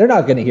weekend, they're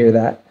not going to hear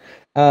that.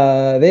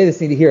 They just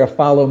need to hear a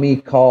follow me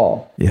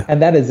call. Yeah. And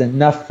that is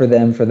enough for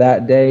them for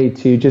that day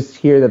to just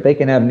hear that they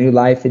can have new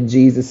life in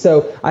Jesus.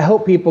 So I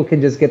hope people can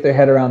just get their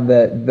head around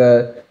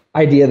the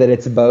idea that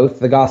it's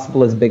both. The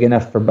gospel is big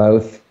enough for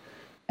both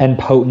and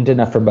potent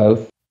enough for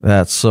both.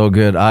 That's so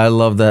good. I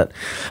love that.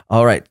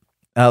 All right.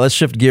 Let's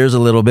shift gears a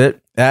little bit.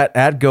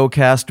 At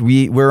GoCast,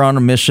 we're on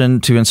a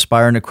mission to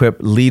inspire and equip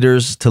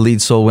leaders to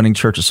lead soul-winning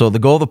churches. So the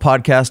goal of the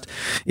podcast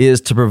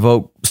is to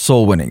provoke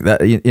soul winning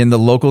that in the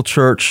local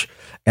church,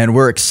 and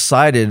we're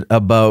excited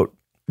about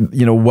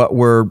what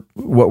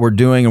we're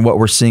doing and what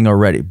we're seeing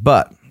already.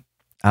 But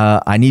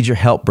I need your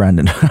help,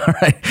 Brandon. All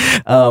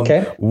right.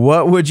 Okay.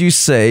 What would you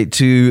say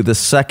to the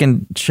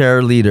second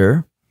chair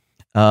leader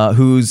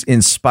who's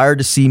inspired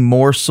to see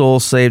more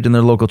souls saved in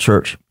their local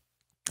church,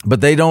 but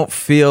they don't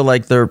feel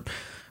like their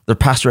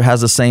pastor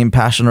has the same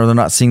passion, or they're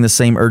not seeing the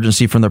same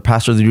urgency from their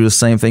pastor to do the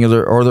same thing,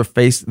 or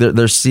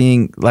they're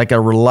seeing like a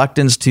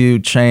reluctance to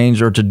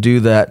change or to do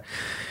that,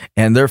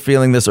 and they're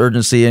feeling this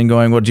urgency and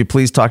going, "Would you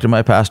please talk to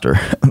my pastor?"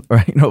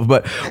 Right?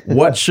 But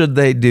what should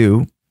they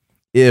do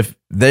if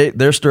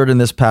they're stirred in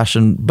this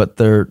passion, but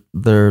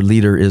their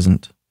leader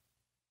isn't?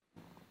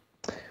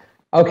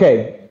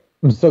 Okay,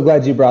 I'm so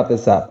glad you brought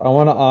this up. I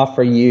want to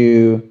offer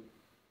you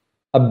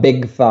a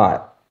big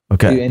thought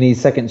to any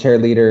second chair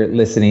leader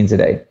listening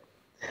today.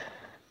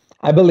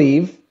 I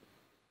believe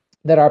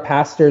that our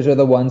pastors are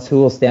the ones who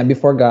will stand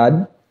before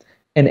God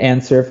and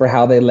answer for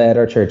how they led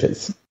our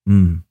churches.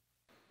 Mm.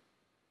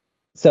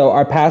 So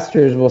our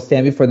pastors will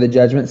stand before the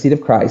judgment seat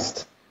of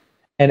Christ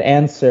and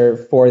answer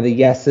for the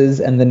yeses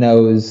and the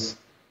nos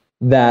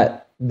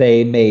that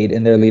they made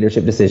in their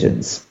leadership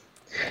decisions.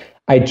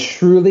 I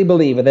truly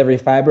believe with every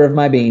fiber of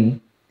my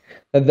being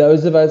that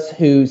those of us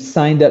who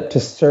signed up to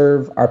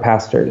serve our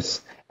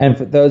pastors, and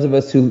for those of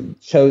us who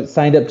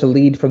signed up to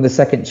lead from the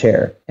second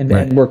chair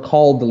and were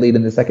called to lead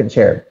in the second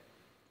chair,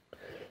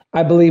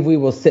 I believe we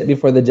will sit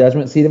before the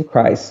judgment seat of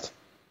Christ,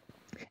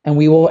 and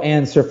we will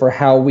answer for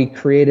how we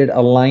created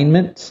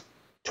alignment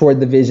toward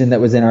the vision that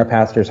was in our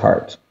pastor's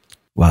heart.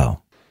 Wow.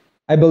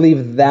 I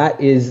believe that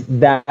is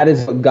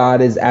what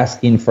God is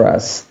asking for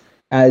us.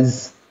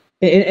 As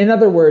in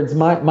other words,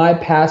 my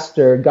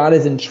pastor, God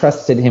has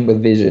entrusted him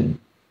with vision.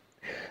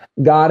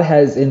 God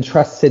has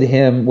entrusted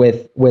him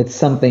with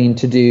something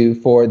to do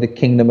for the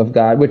kingdom of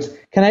God, which,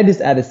 can I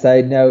just add a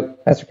side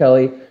note, Pastor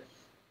Kelly?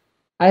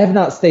 I have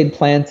not stayed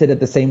planted at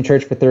the same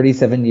church for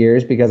 37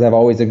 years because I've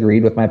always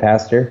agreed with my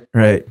pastor.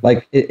 Right.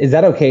 Like, is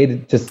that okay to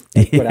just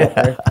put out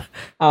there?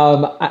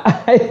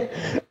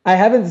 I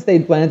haven't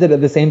stayed planted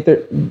at the same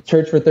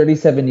church for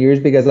 37 years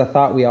because I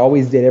thought we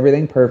always did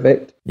everything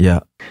perfect. Yeah.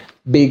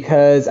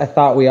 Because I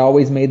thought we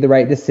always made the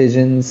right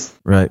decisions.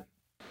 Right.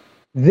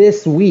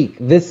 This week,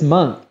 this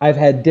month, I've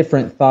had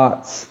different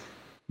thoughts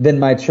than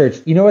my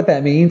church. You know what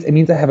that means? It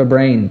means I have a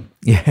brain.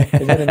 Yeah.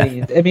 Is what it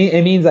means.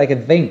 It means I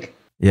can think.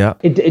 Yeah.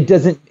 It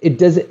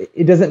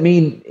doesn't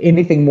mean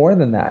anything more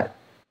than that.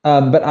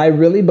 But I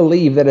really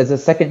believe that as a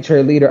second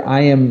chair leader,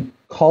 I am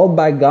called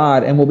by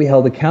God and will be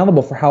held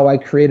accountable for how I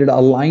created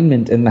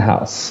alignment in the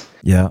house.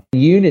 Yeah.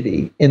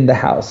 Unity in the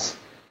house.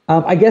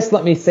 I guess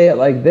let me say it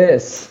like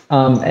this.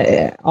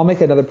 I'll make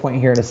another point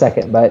here in a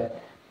second,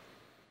 but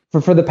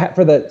for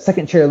the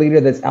second chair leader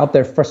that's out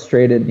there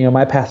frustrated,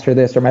 my pastor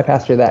this or my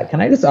pastor that,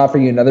 can I just offer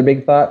you another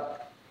big thought?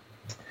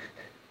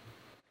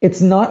 It's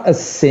not a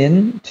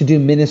sin to do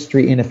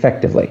ministry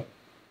ineffectively.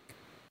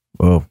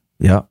 Oh,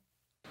 yeah.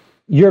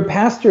 Your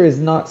pastor is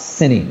not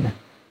sinning.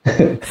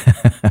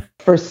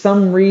 For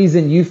some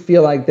reason, you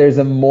feel like there's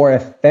a more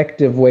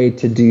effective way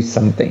to do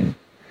something.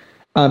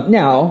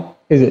 Now,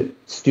 is it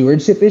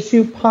stewardship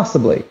issue?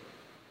 Possibly.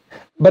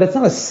 But it's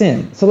not a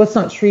sin. So let's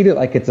not treat it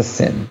like it's a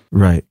sin.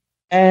 Right.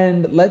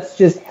 And let's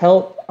just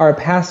help our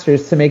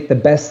pastors to make the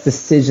best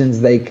decisions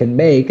they can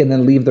make and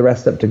then leave the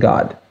rest up to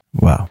God.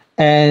 Wow.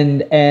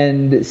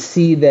 And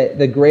see that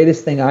the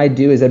greatest thing I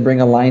do is I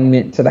bring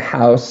alignment to the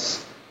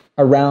house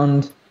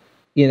around,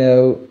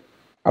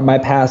 my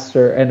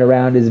pastor and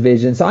around his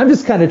vision. So I'm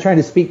just kind of trying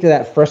to speak to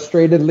that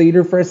frustrated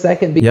leader for a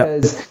second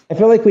because I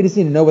feel like we just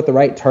need to know what the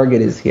right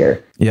target is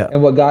here. Yeah.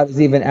 And what God is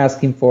even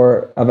asking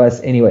for of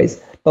us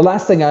anyways. The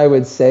last thing I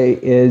would say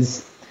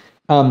is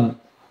I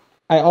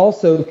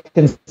also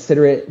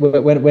consider it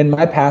when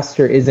my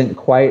pastor isn't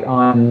quite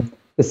on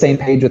the same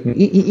page with me.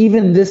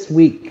 Even this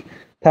week,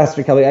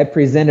 Pastor Kelly, I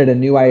presented a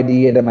new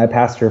idea to my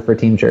pastor for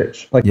Team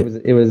Church.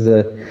 It was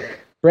a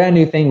brand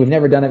new thing. We've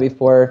never done it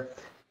before.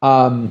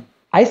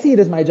 I see it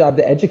as my job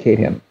to educate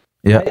him.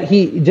 Yeah.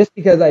 Just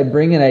because I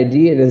bring an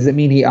idea doesn't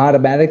mean he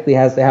automatically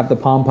has to have the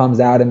pom-poms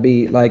out and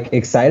be like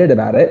excited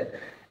about it.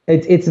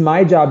 It's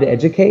my job to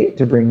educate,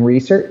 to bring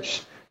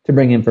research, to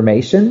bring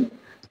information,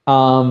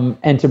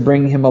 and to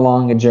bring him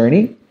along a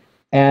journey.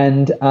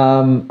 And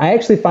I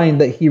actually find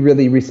that he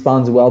really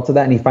responds well to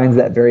that, and he finds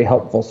that very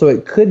helpful. So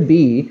it could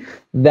be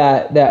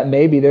that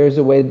maybe there's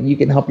a way that you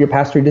can help your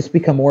pastor just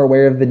become more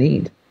aware of the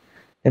need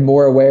and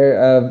more aware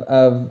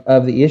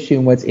of the issue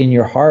and what's in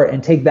your heart,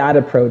 and take that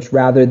approach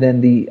rather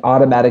than the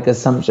automatic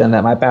assumption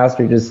that my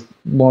pastor just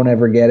won't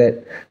ever get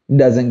it,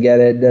 doesn't get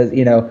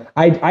it.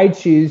 I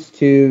choose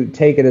to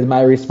take it as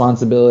my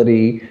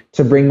responsibility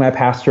to bring my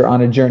pastor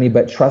on a journey,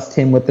 but trust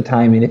him with the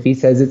timing. If he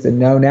says it's a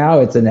no now,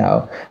 it's a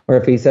no. Or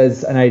if he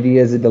says an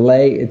idea is a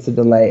delay, it's a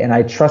delay. And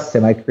I trust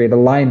him. I create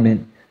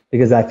alignment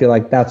because I feel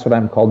like that's what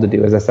I'm called to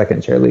do as a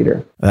second chair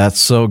leader. That's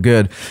so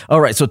good. All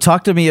right. So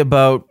talk to me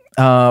about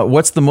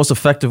what's the most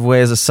effective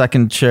way as a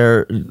second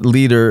chair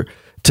leader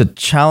to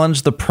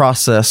challenge the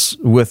process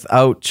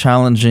without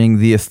challenging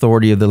the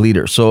authority of the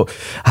leader. So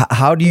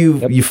how do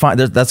you find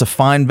that's a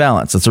fine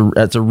balance?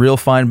 That's a real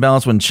fine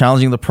balance when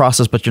challenging the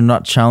process, but you're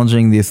not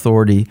challenging the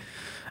authority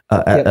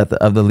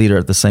of the leader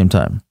at the same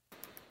time.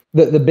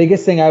 The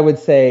biggest thing I would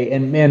say,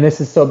 and man, this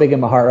is so big in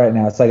my heart right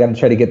now, so I got to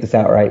try to get this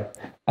out right.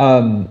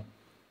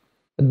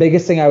 The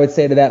biggest thing I would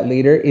say to that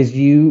leader is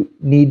you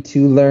need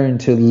to learn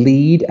to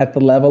lead at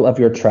the level of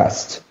your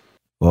trust.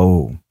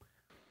 Whoa.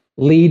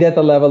 Lead at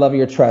the level of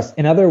your trust.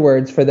 In other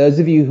words, for those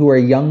of you who are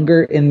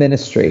younger in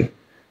ministry,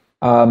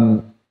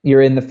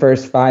 you're in the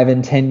first 5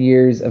 and 10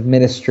 years of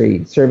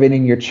ministry, serving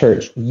in your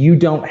church, you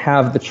don't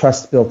have the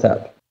trust built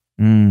up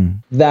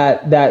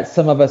that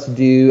some of us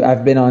do.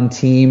 I've been on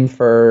team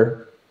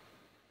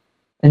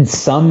in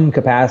some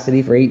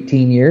capacity for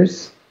 18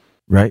 years.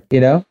 Right.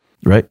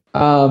 Right.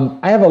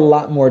 I have a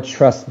lot more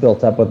trust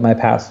built up with my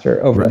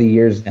pastor over the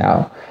years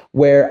now,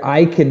 where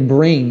I can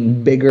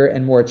bring bigger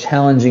and more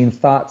challenging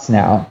thoughts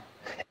now.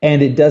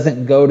 And it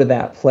doesn't go to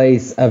that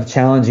place of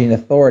challenging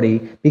authority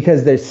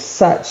because there's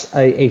such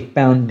a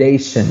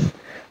foundation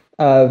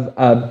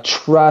of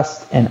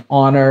trust and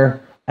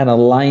honor and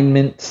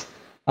alignment.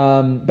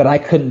 But I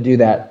couldn't do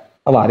that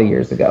a lot of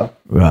years ago.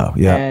 Wow.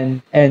 Yeah.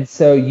 And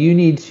so you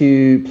need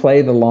to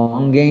play the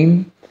long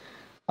game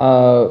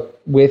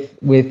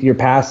with your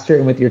pastor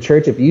and with your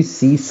church. If you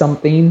see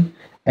something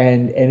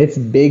and it's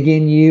big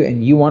in you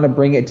and you want to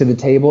bring it to the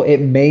table, it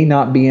may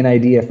not be an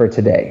idea for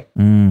today.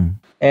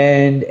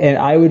 And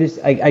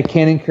I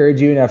can't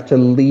encourage you enough to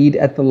lead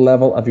at the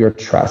level of your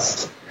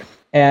trust.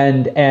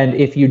 And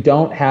if you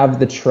don't have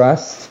the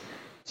trust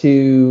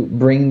to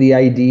bring the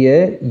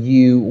idea,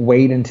 you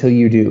wait until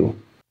you do.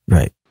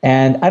 Right.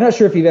 And I'm not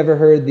sure if you've ever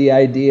heard the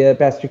idea,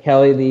 Pastor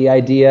Kelly, the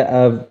idea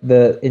of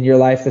in your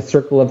life, the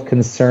circle of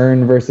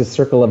concern versus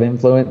circle of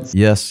influence.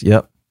 Yes.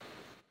 Yep.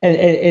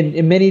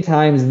 And many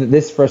times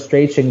this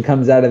frustration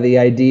comes out of the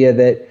idea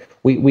that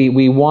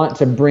we want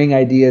to bring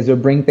ideas or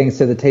bring things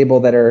to the table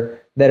that are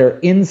that are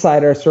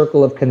inside our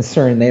circle of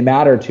concern. They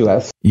matter to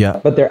us, Yeah.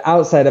 but they're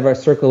outside of our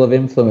circle of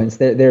influence.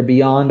 They're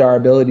beyond our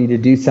ability to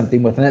do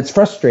something with, and that's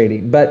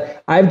frustrating.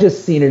 But I've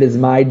just seen it as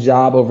my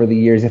job over the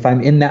years. If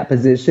I'm in that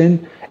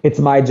position, it's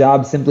my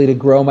job simply to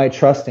grow my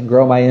trust and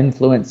grow my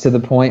influence to the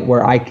point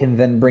where I can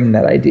then bring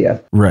that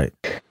idea. Right.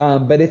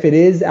 But if it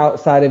is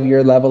outside of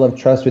your level of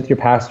trust with your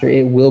pastor,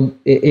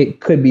 it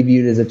could be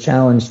viewed as a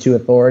challenge to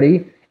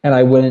authority,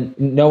 and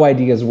no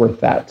idea is worth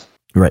that.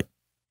 Right.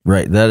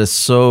 Right. That is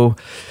so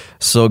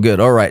good.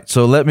 All right.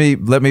 So let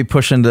me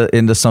push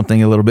into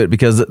something a little bit,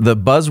 because the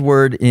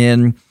buzzword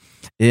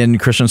in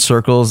Christian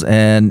circles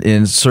and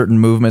in certain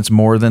movements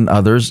more than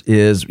others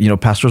is,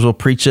 pastors will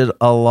preach it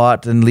a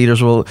lot and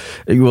leaders will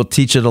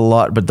teach it a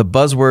lot, but the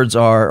buzzwords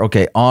are,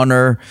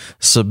 honor,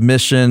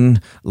 submission,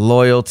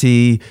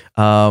 loyalty,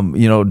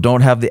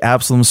 don't have the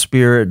Absalom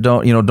spirit,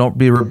 don't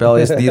be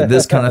rebellious,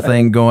 this kind of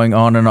thing going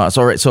on and on.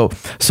 So, all right. So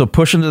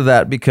push into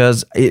that,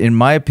 because in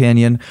my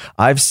opinion,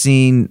 I've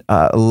seen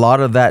a lot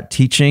of that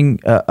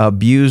teaching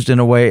abused in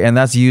a way, and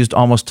that's used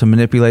almost to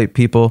manipulate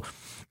people.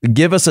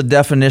 Give us a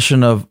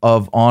definition of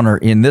honor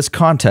in this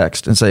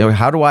context and say,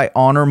 how do I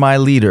honor my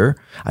leader?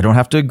 I don't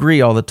have to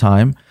agree all the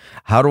time.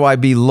 How do I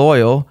be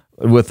loyal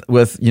with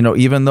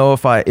even though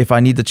if I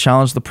need to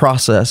challenge the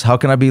process, how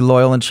can I be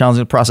loyal and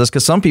challenging the process?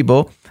 Because some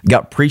people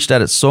got preached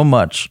at it so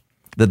much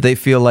that they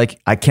feel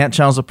like I can't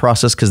challenge the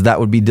process because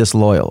that would be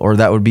disloyal or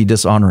that would be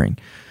dishonoring.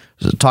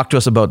 So talk to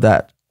us about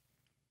that.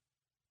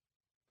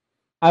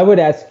 I would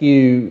ask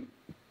you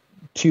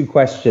two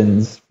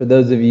questions for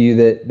those of you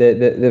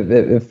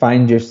that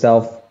find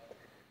yourself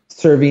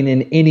serving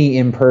in any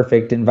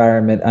imperfect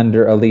environment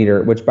under a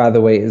leader, which, by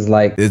the way, is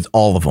like... It's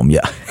all of them,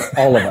 yeah.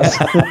 All of us.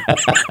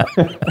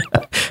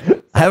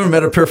 I haven't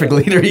met a perfect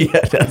leader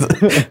yet.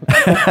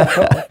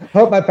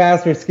 Hope my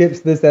pastor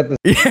skips this episode.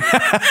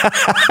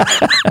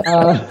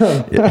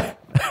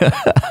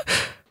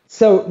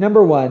 So,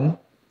 number one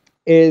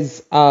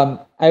is, I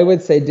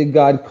would say, did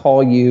God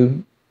call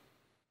you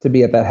to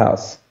be at that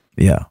house?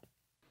 Yeah.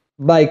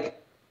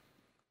 Like,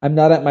 I'm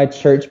not at my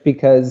church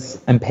because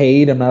I'm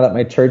paid. I'm not at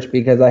my church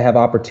because I have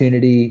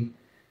opportunity.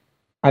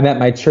 I'm at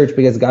my church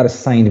because God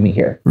assigned me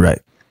here. Right.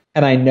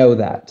 And I know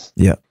that.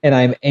 Yeah. And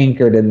I'm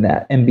anchored in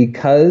that. And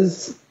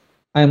because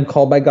I'm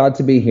called by God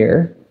to be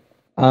here,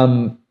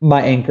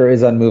 my anchor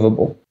is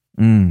unmovable.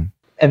 And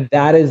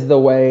that is the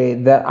way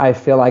that I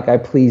feel like I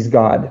please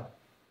God,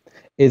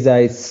 is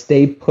I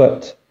stay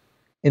put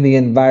in the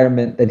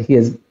environment that He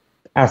has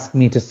asked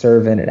me to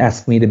serve in and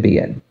asked me to be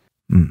in.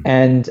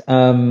 And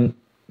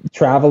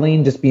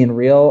traveling, just being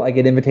real, I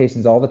get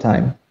invitations all the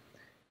time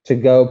to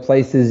go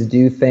places,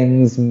 do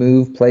things,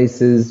 move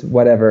places,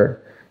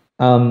 whatever.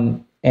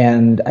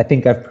 And I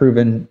think I've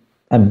proven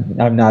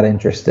I'm not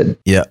interested.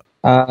 Yeah.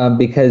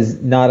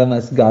 Because not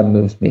unless God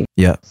moves me.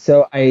 Yeah.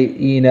 So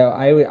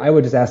I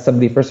would just ask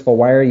somebody, first of all,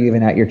 why are you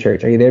even at your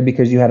church? Are you there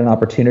because you had an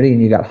opportunity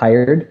and you got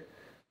hired?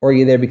 Or are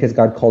you there because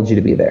God called you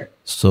to be there?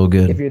 So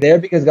good. If you're there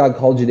because God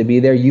called you to be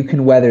there, you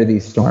can weather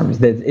these storms.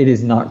 That it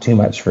is not too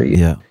much for you.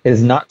 Yeah. It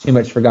is not too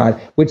much for God,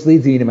 which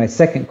leads me to my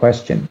second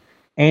question.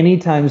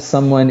 Anytime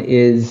someone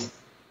is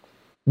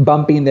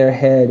bumping their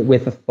head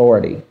with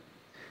authority,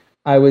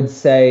 I would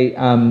say,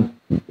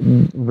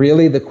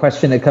 really the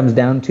question that comes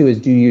down to is,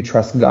 do you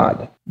trust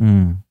God?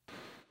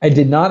 I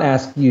did not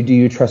ask you, do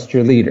you trust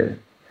your leader?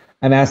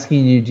 I'm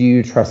asking you, do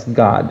you trust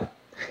God?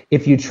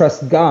 If you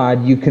trust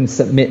God, you can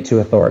submit to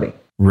authority.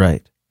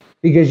 Right.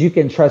 Because you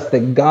can trust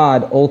that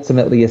God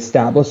ultimately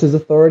establishes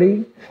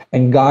authority,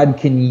 and God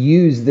can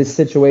use this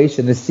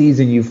situation, the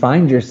season you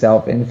find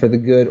yourself in, for the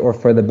good or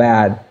for the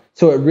bad.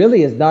 So it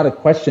really is not a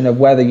question of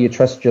whether you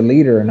trust your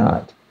leader or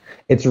not.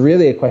 It's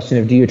really a question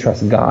of, do you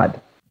trust God?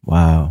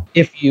 Wow.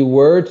 If you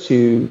were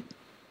to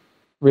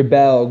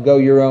rebel, go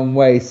your own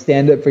way,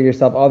 stand up for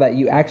yourself, all that,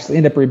 you actually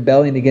end up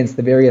rebelling against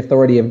the very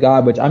authority of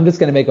God, which I'm just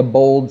going to make a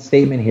bold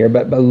statement here,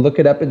 but look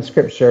it up in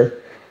Scripture.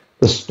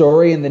 The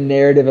story and the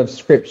narrative of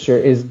Scripture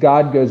is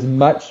God goes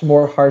much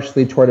more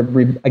harshly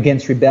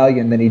against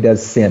rebellion than He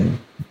does sin.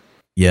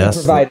 Yes.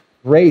 He provides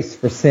grace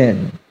for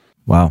sin.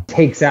 Wow.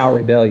 Takes out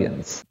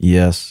rebellions.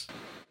 Yes.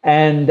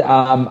 And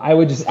I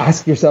would just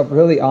ask yourself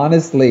really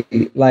honestly,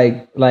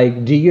 like,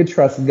 do you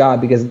trust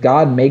God? Because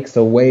God makes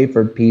a way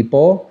for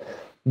people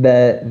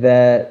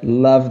that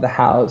love the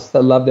house,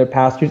 that love their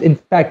pastors. In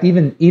fact,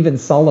 even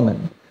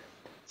Solomon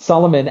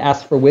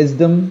asked for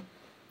wisdom.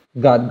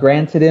 God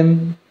granted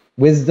him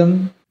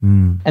wisdom.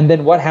 And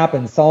then what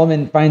happens?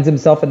 Solomon finds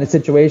himself in a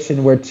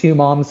situation where two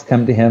moms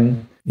come to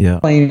him,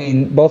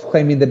 both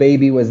claiming the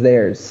baby was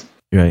theirs.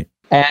 Right.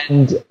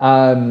 And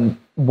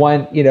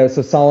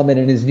so Solomon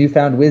in his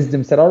newfound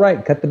wisdom said, all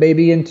right, cut the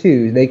baby in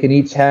two. They can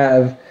each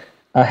have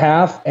a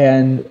half.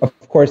 And of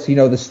course, you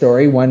know the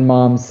story. One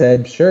mom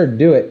said, sure,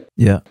 do it.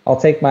 Yeah. I'll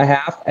take my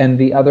half. And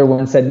the other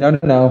one said,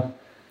 no.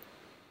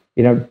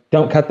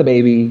 Don't cut the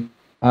baby.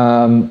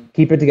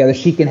 Keep it together.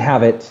 She can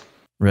have it.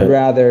 Right. But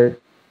rather,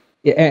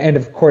 and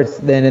of course,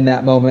 then in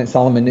that moment,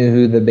 Solomon knew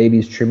who the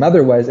baby's true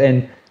mother was.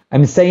 And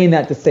I'm saying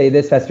that to say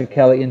this, Pastor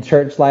Kelly, in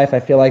church life, I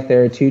feel like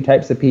there are two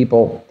types of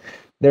people.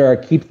 There are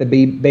keep the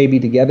baby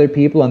together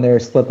people, and there are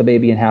split the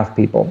baby in half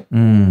people.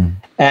 And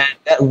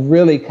that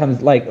really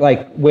comes like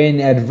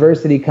when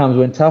adversity comes,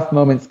 when tough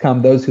moments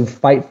come, those who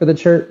fight for the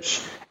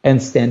church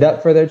and stand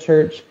up for their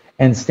church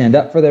and stand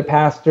up for their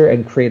pastor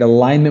and create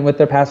alignment with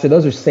their pastor,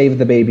 those are save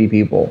the baby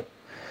people.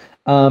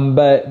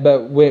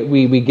 But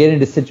we get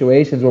into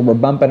situations where we're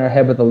bumping our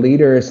head with a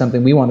leader or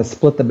something. We want to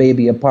split the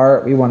baby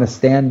apart. We want to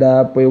stand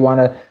up. We want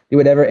to do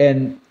whatever.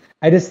 And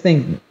I just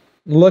think,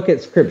 look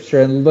at Scripture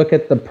and look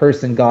at the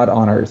person God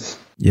honors.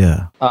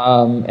 Yeah.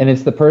 And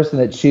it's the person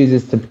that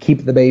chooses to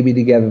keep the baby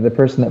together, the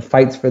person that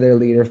fights for their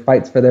leader,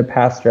 fights for their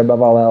pastor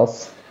above all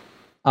else.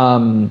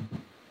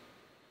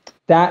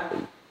 That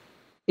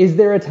is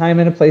there a time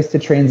and a place to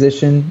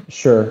transition?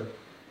 Sure.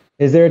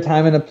 Is there a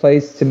time and a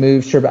place to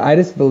move? Sure. But I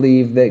just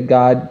believe that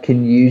God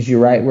can use you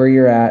right where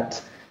you're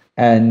at.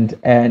 And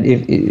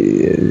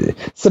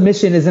if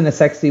submission isn't a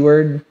sexy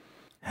word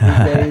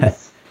these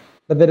days.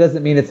 But that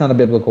doesn't mean it's not a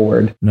biblical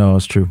word. No,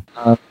 it's true.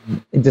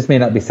 It just may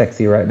not be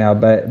sexy right now,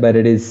 but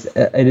it is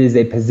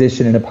a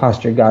position and a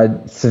posture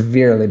God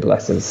severely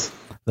blesses.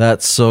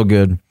 That's so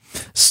good.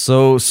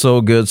 So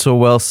good. So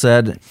well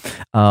said.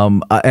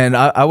 And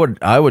I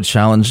would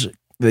challenge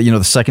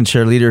the second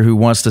chair leader who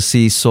wants to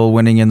see soul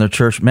winning in their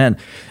church. Man,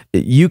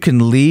 you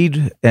can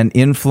lead and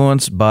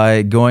influence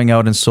by going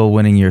out and soul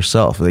winning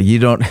yourself. You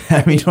don't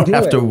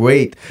have to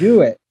wait.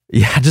 Do it.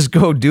 Yeah, just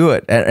go do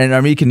it. And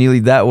I mean, you can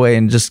lead that way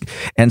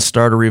and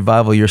start a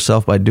revival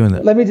yourself by doing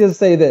that. Let me just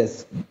say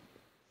this.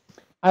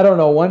 I don't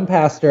know one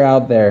pastor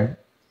out there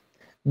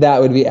that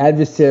would be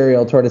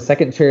adversarial toward a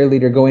second chair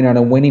leader going out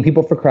and winning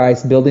people for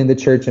Christ, building the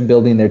church and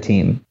building their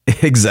team.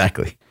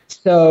 Exactly.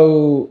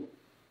 So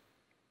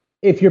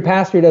if your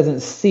pastor doesn't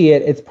see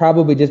it, it's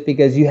probably just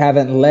because you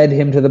haven't led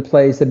him to the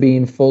place of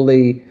being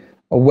fully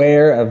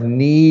aware of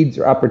needs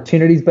or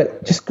opportunities,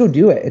 but just go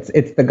do it.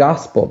 It's the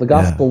gospel. The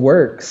gospel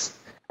works.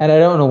 And I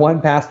don't know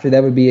one pastor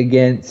that would be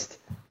against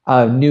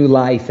new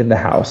life in the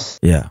house.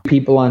 Yeah.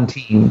 People on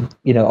team,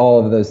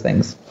 all of those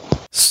things.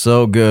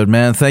 So good,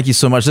 man. Thank you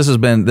so much. This has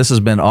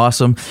been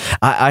awesome.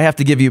 I have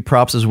to give you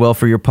props as well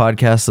for your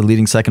podcast, the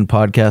Leading Second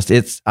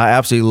podcast. I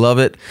absolutely love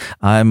it.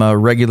 I'm a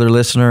regular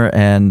listener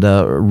and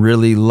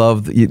really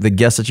love the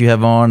guests that you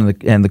have on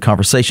and the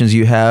conversations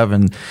you have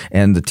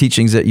and the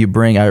teachings that you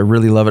bring. I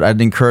really love it.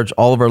 I'd encourage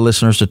all of our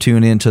listeners to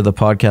tune into the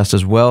podcast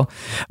as well.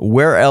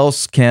 Where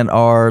else can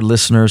our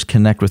listeners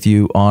connect with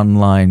you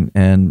online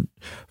and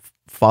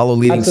follow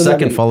Leading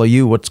Second, follow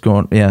you? What's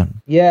going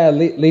on? Yeah,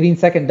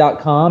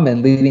 leadingsecond.com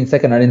and Leading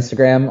Second on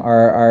Instagram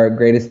are our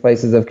greatest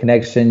places of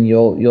connection.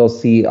 You'll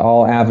see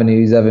all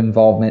avenues of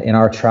involvement in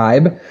our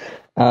tribe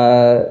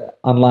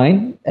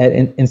online at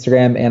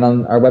Instagram and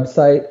on our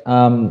website.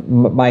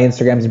 My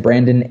Instagram is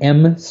Brandon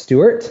M.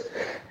 Stewart.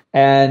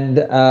 And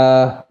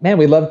man,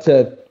 we love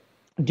to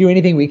do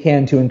anything we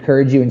can to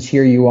encourage you and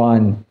cheer you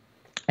on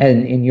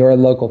and in your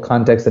local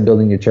context of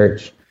building your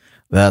church.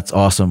 That's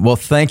awesome. Well,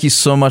 thank you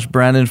so much,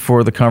 Brandon,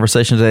 for the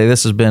conversation today.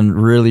 This has been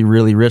really,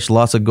 really rich.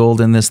 Lots of gold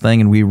in this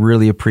thing, and we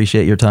really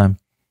appreciate your time.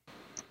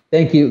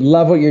 Thank you.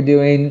 Love what you're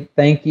doing.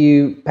 Thank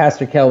you,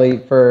 Pastor Kelly,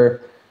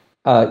 for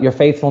your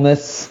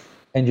faithfulness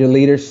and your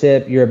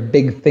leadership. You're a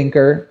big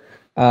thinker.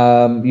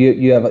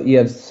 You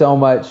have so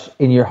much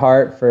in your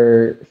heart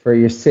for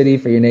your city,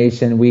 for your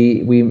nation.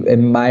 We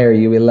admire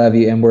you. We love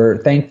you, and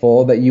we're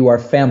thankful that you are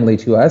family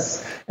to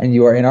us, and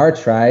you are in our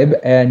tribe,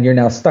 and you're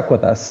now stuck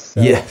with us.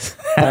 So, yes.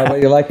 Whether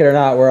you like it or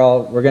not,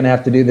 we're going to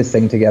have to do this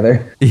thing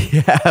together.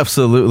 Yeah,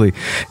 absolutely.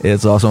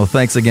 It's awesome. Well,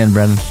 thanks again,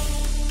 Brandon.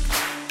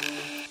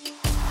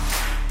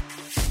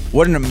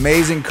 What an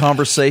amazing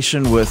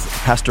conversation with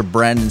Pastor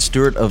Brandon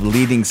Stewart of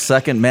Leading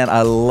Second. Man,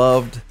 I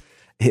loved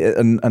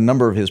a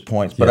number of his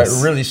points, but Yes.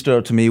 what really stood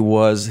out to me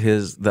was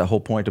the whole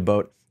point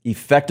about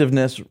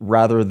effectiveness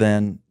rather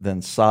than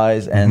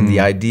size, and the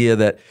idea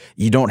that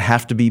you don't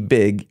have to be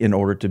big in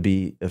order to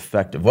be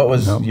effective. What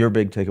was your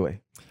big takeaway?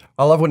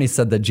 I love when he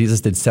said that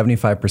Jesus did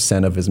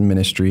 75% of his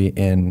ministry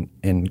in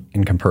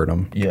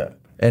Capernaum. Yeah.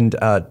 And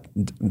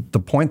the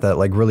point that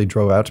really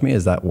drove out to me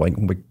is that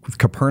with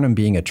Capernaum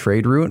being a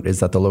trade route, is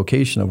that the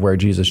location of where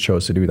Jesus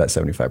chose to do that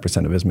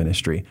 75% of his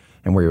ministry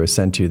and where he was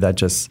sent to, that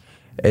just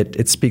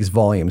it speaks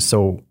volumes.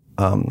 So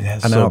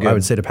I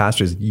would say to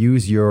pastors,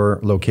 use your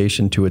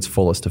location to its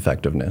fullest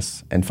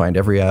effectiveness and find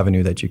every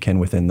avenue that you can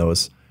within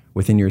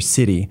your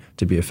city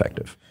to be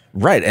effective.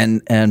 Right,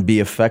 and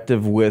be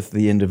effective with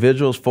the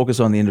individuals,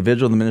 focus on the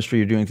individual, the ministry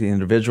you're doing to the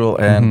individual,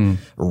 and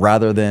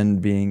rather than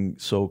being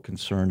so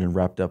concerned and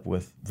wrapped up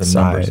with the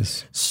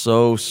numbers.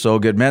 So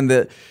good. Man,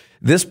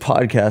 this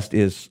podcast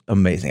is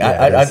amazing.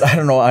 Yeah, I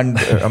don't know, I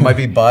might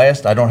be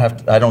biased. I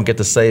don't get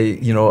to say,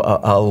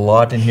 a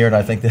lot in here, and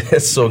I think that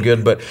it's so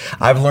good, but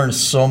I've learned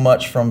so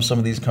much from some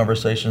of these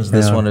conversations.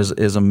 This one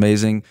is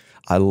amazing.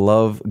 I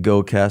love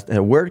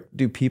GoCast. Where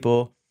do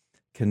people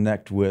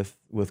connect with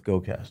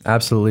GoCast?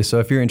 Absolutely. So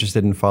if you're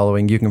interested in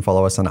following, you can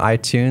follow us on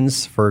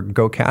iTunes for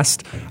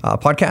GoCast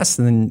podcast.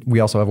 And then we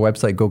also have a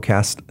website,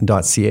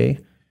 gocast.ca.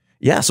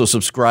 So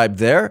subscribe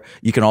there.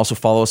 You can also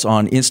follow us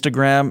on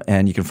Instagram,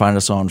 and you can find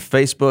us on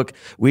Facebook.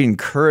 We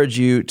encourage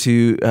you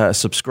to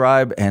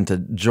subscribe and to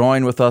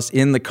join with us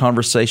in the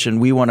conversation.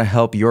 We want to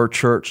help your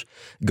church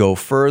go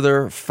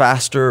further,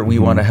 faster. We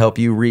want to help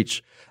you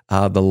reach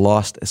the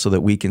lost so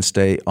that we can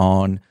stay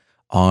on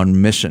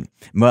mission.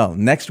 Well,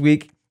 next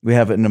week, we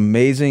have an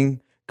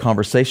amazing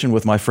conversation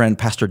with my friend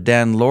Pastor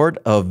Dan Lord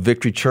of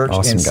Victory Church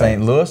in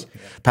St. Louis.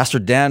 Pastor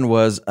Dan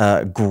was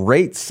a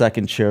great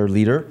second chair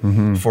leader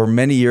for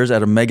many years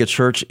at a mega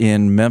church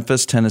in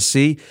Memphis,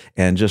 Tennessee,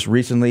 and just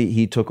recently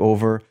he took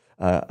over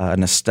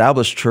an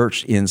established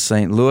church in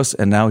St. Louis,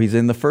 and now he's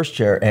in the first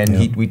chair.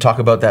 And we talk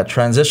about that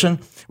transition.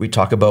 We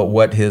talk about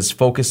what his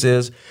focus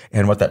is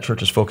and what that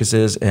church's focus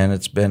is, and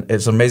it's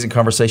an amazing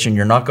conversation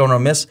you're not going to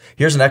miss.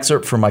 Here's an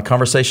excerpt from my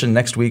conversation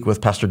next week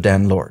with Pastor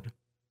Dan Lord.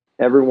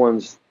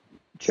 Everyone's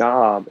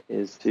job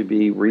is to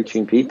be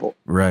reaching people.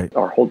 Right.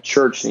 Our whole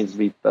church needs to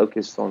be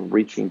focused on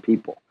reaching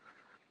people.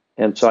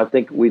 And so I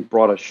think we've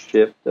brought a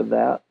shift of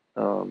that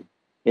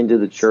into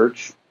the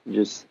church,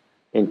 just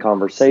in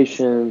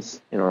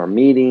conversations, in our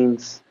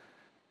meetings,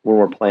 when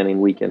we're planning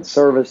weekend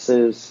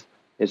services.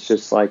 It's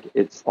just like,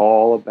 it's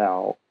all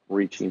about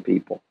reaching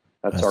people.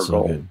 That's our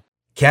goal. Good.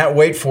 Can't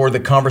wait for the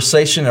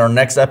conversation in our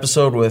next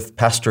episode with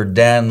Pastor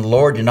Dan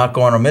Lord. You're not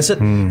going to miss it.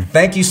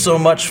 Thank you so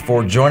much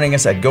for joining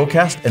us at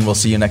GoCast, and we'll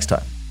see you next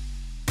time.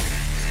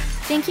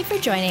 Thank you for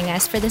joining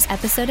us for this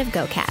episode of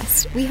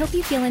GoCast. We hope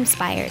you feel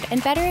inspired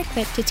and better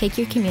equipped to take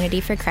your community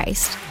for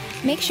Christ.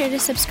 Make sure to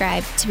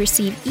subscribe to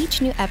receive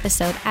each new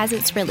episode as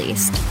it's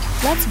released.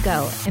 Let's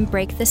go and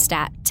break the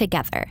stat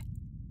together.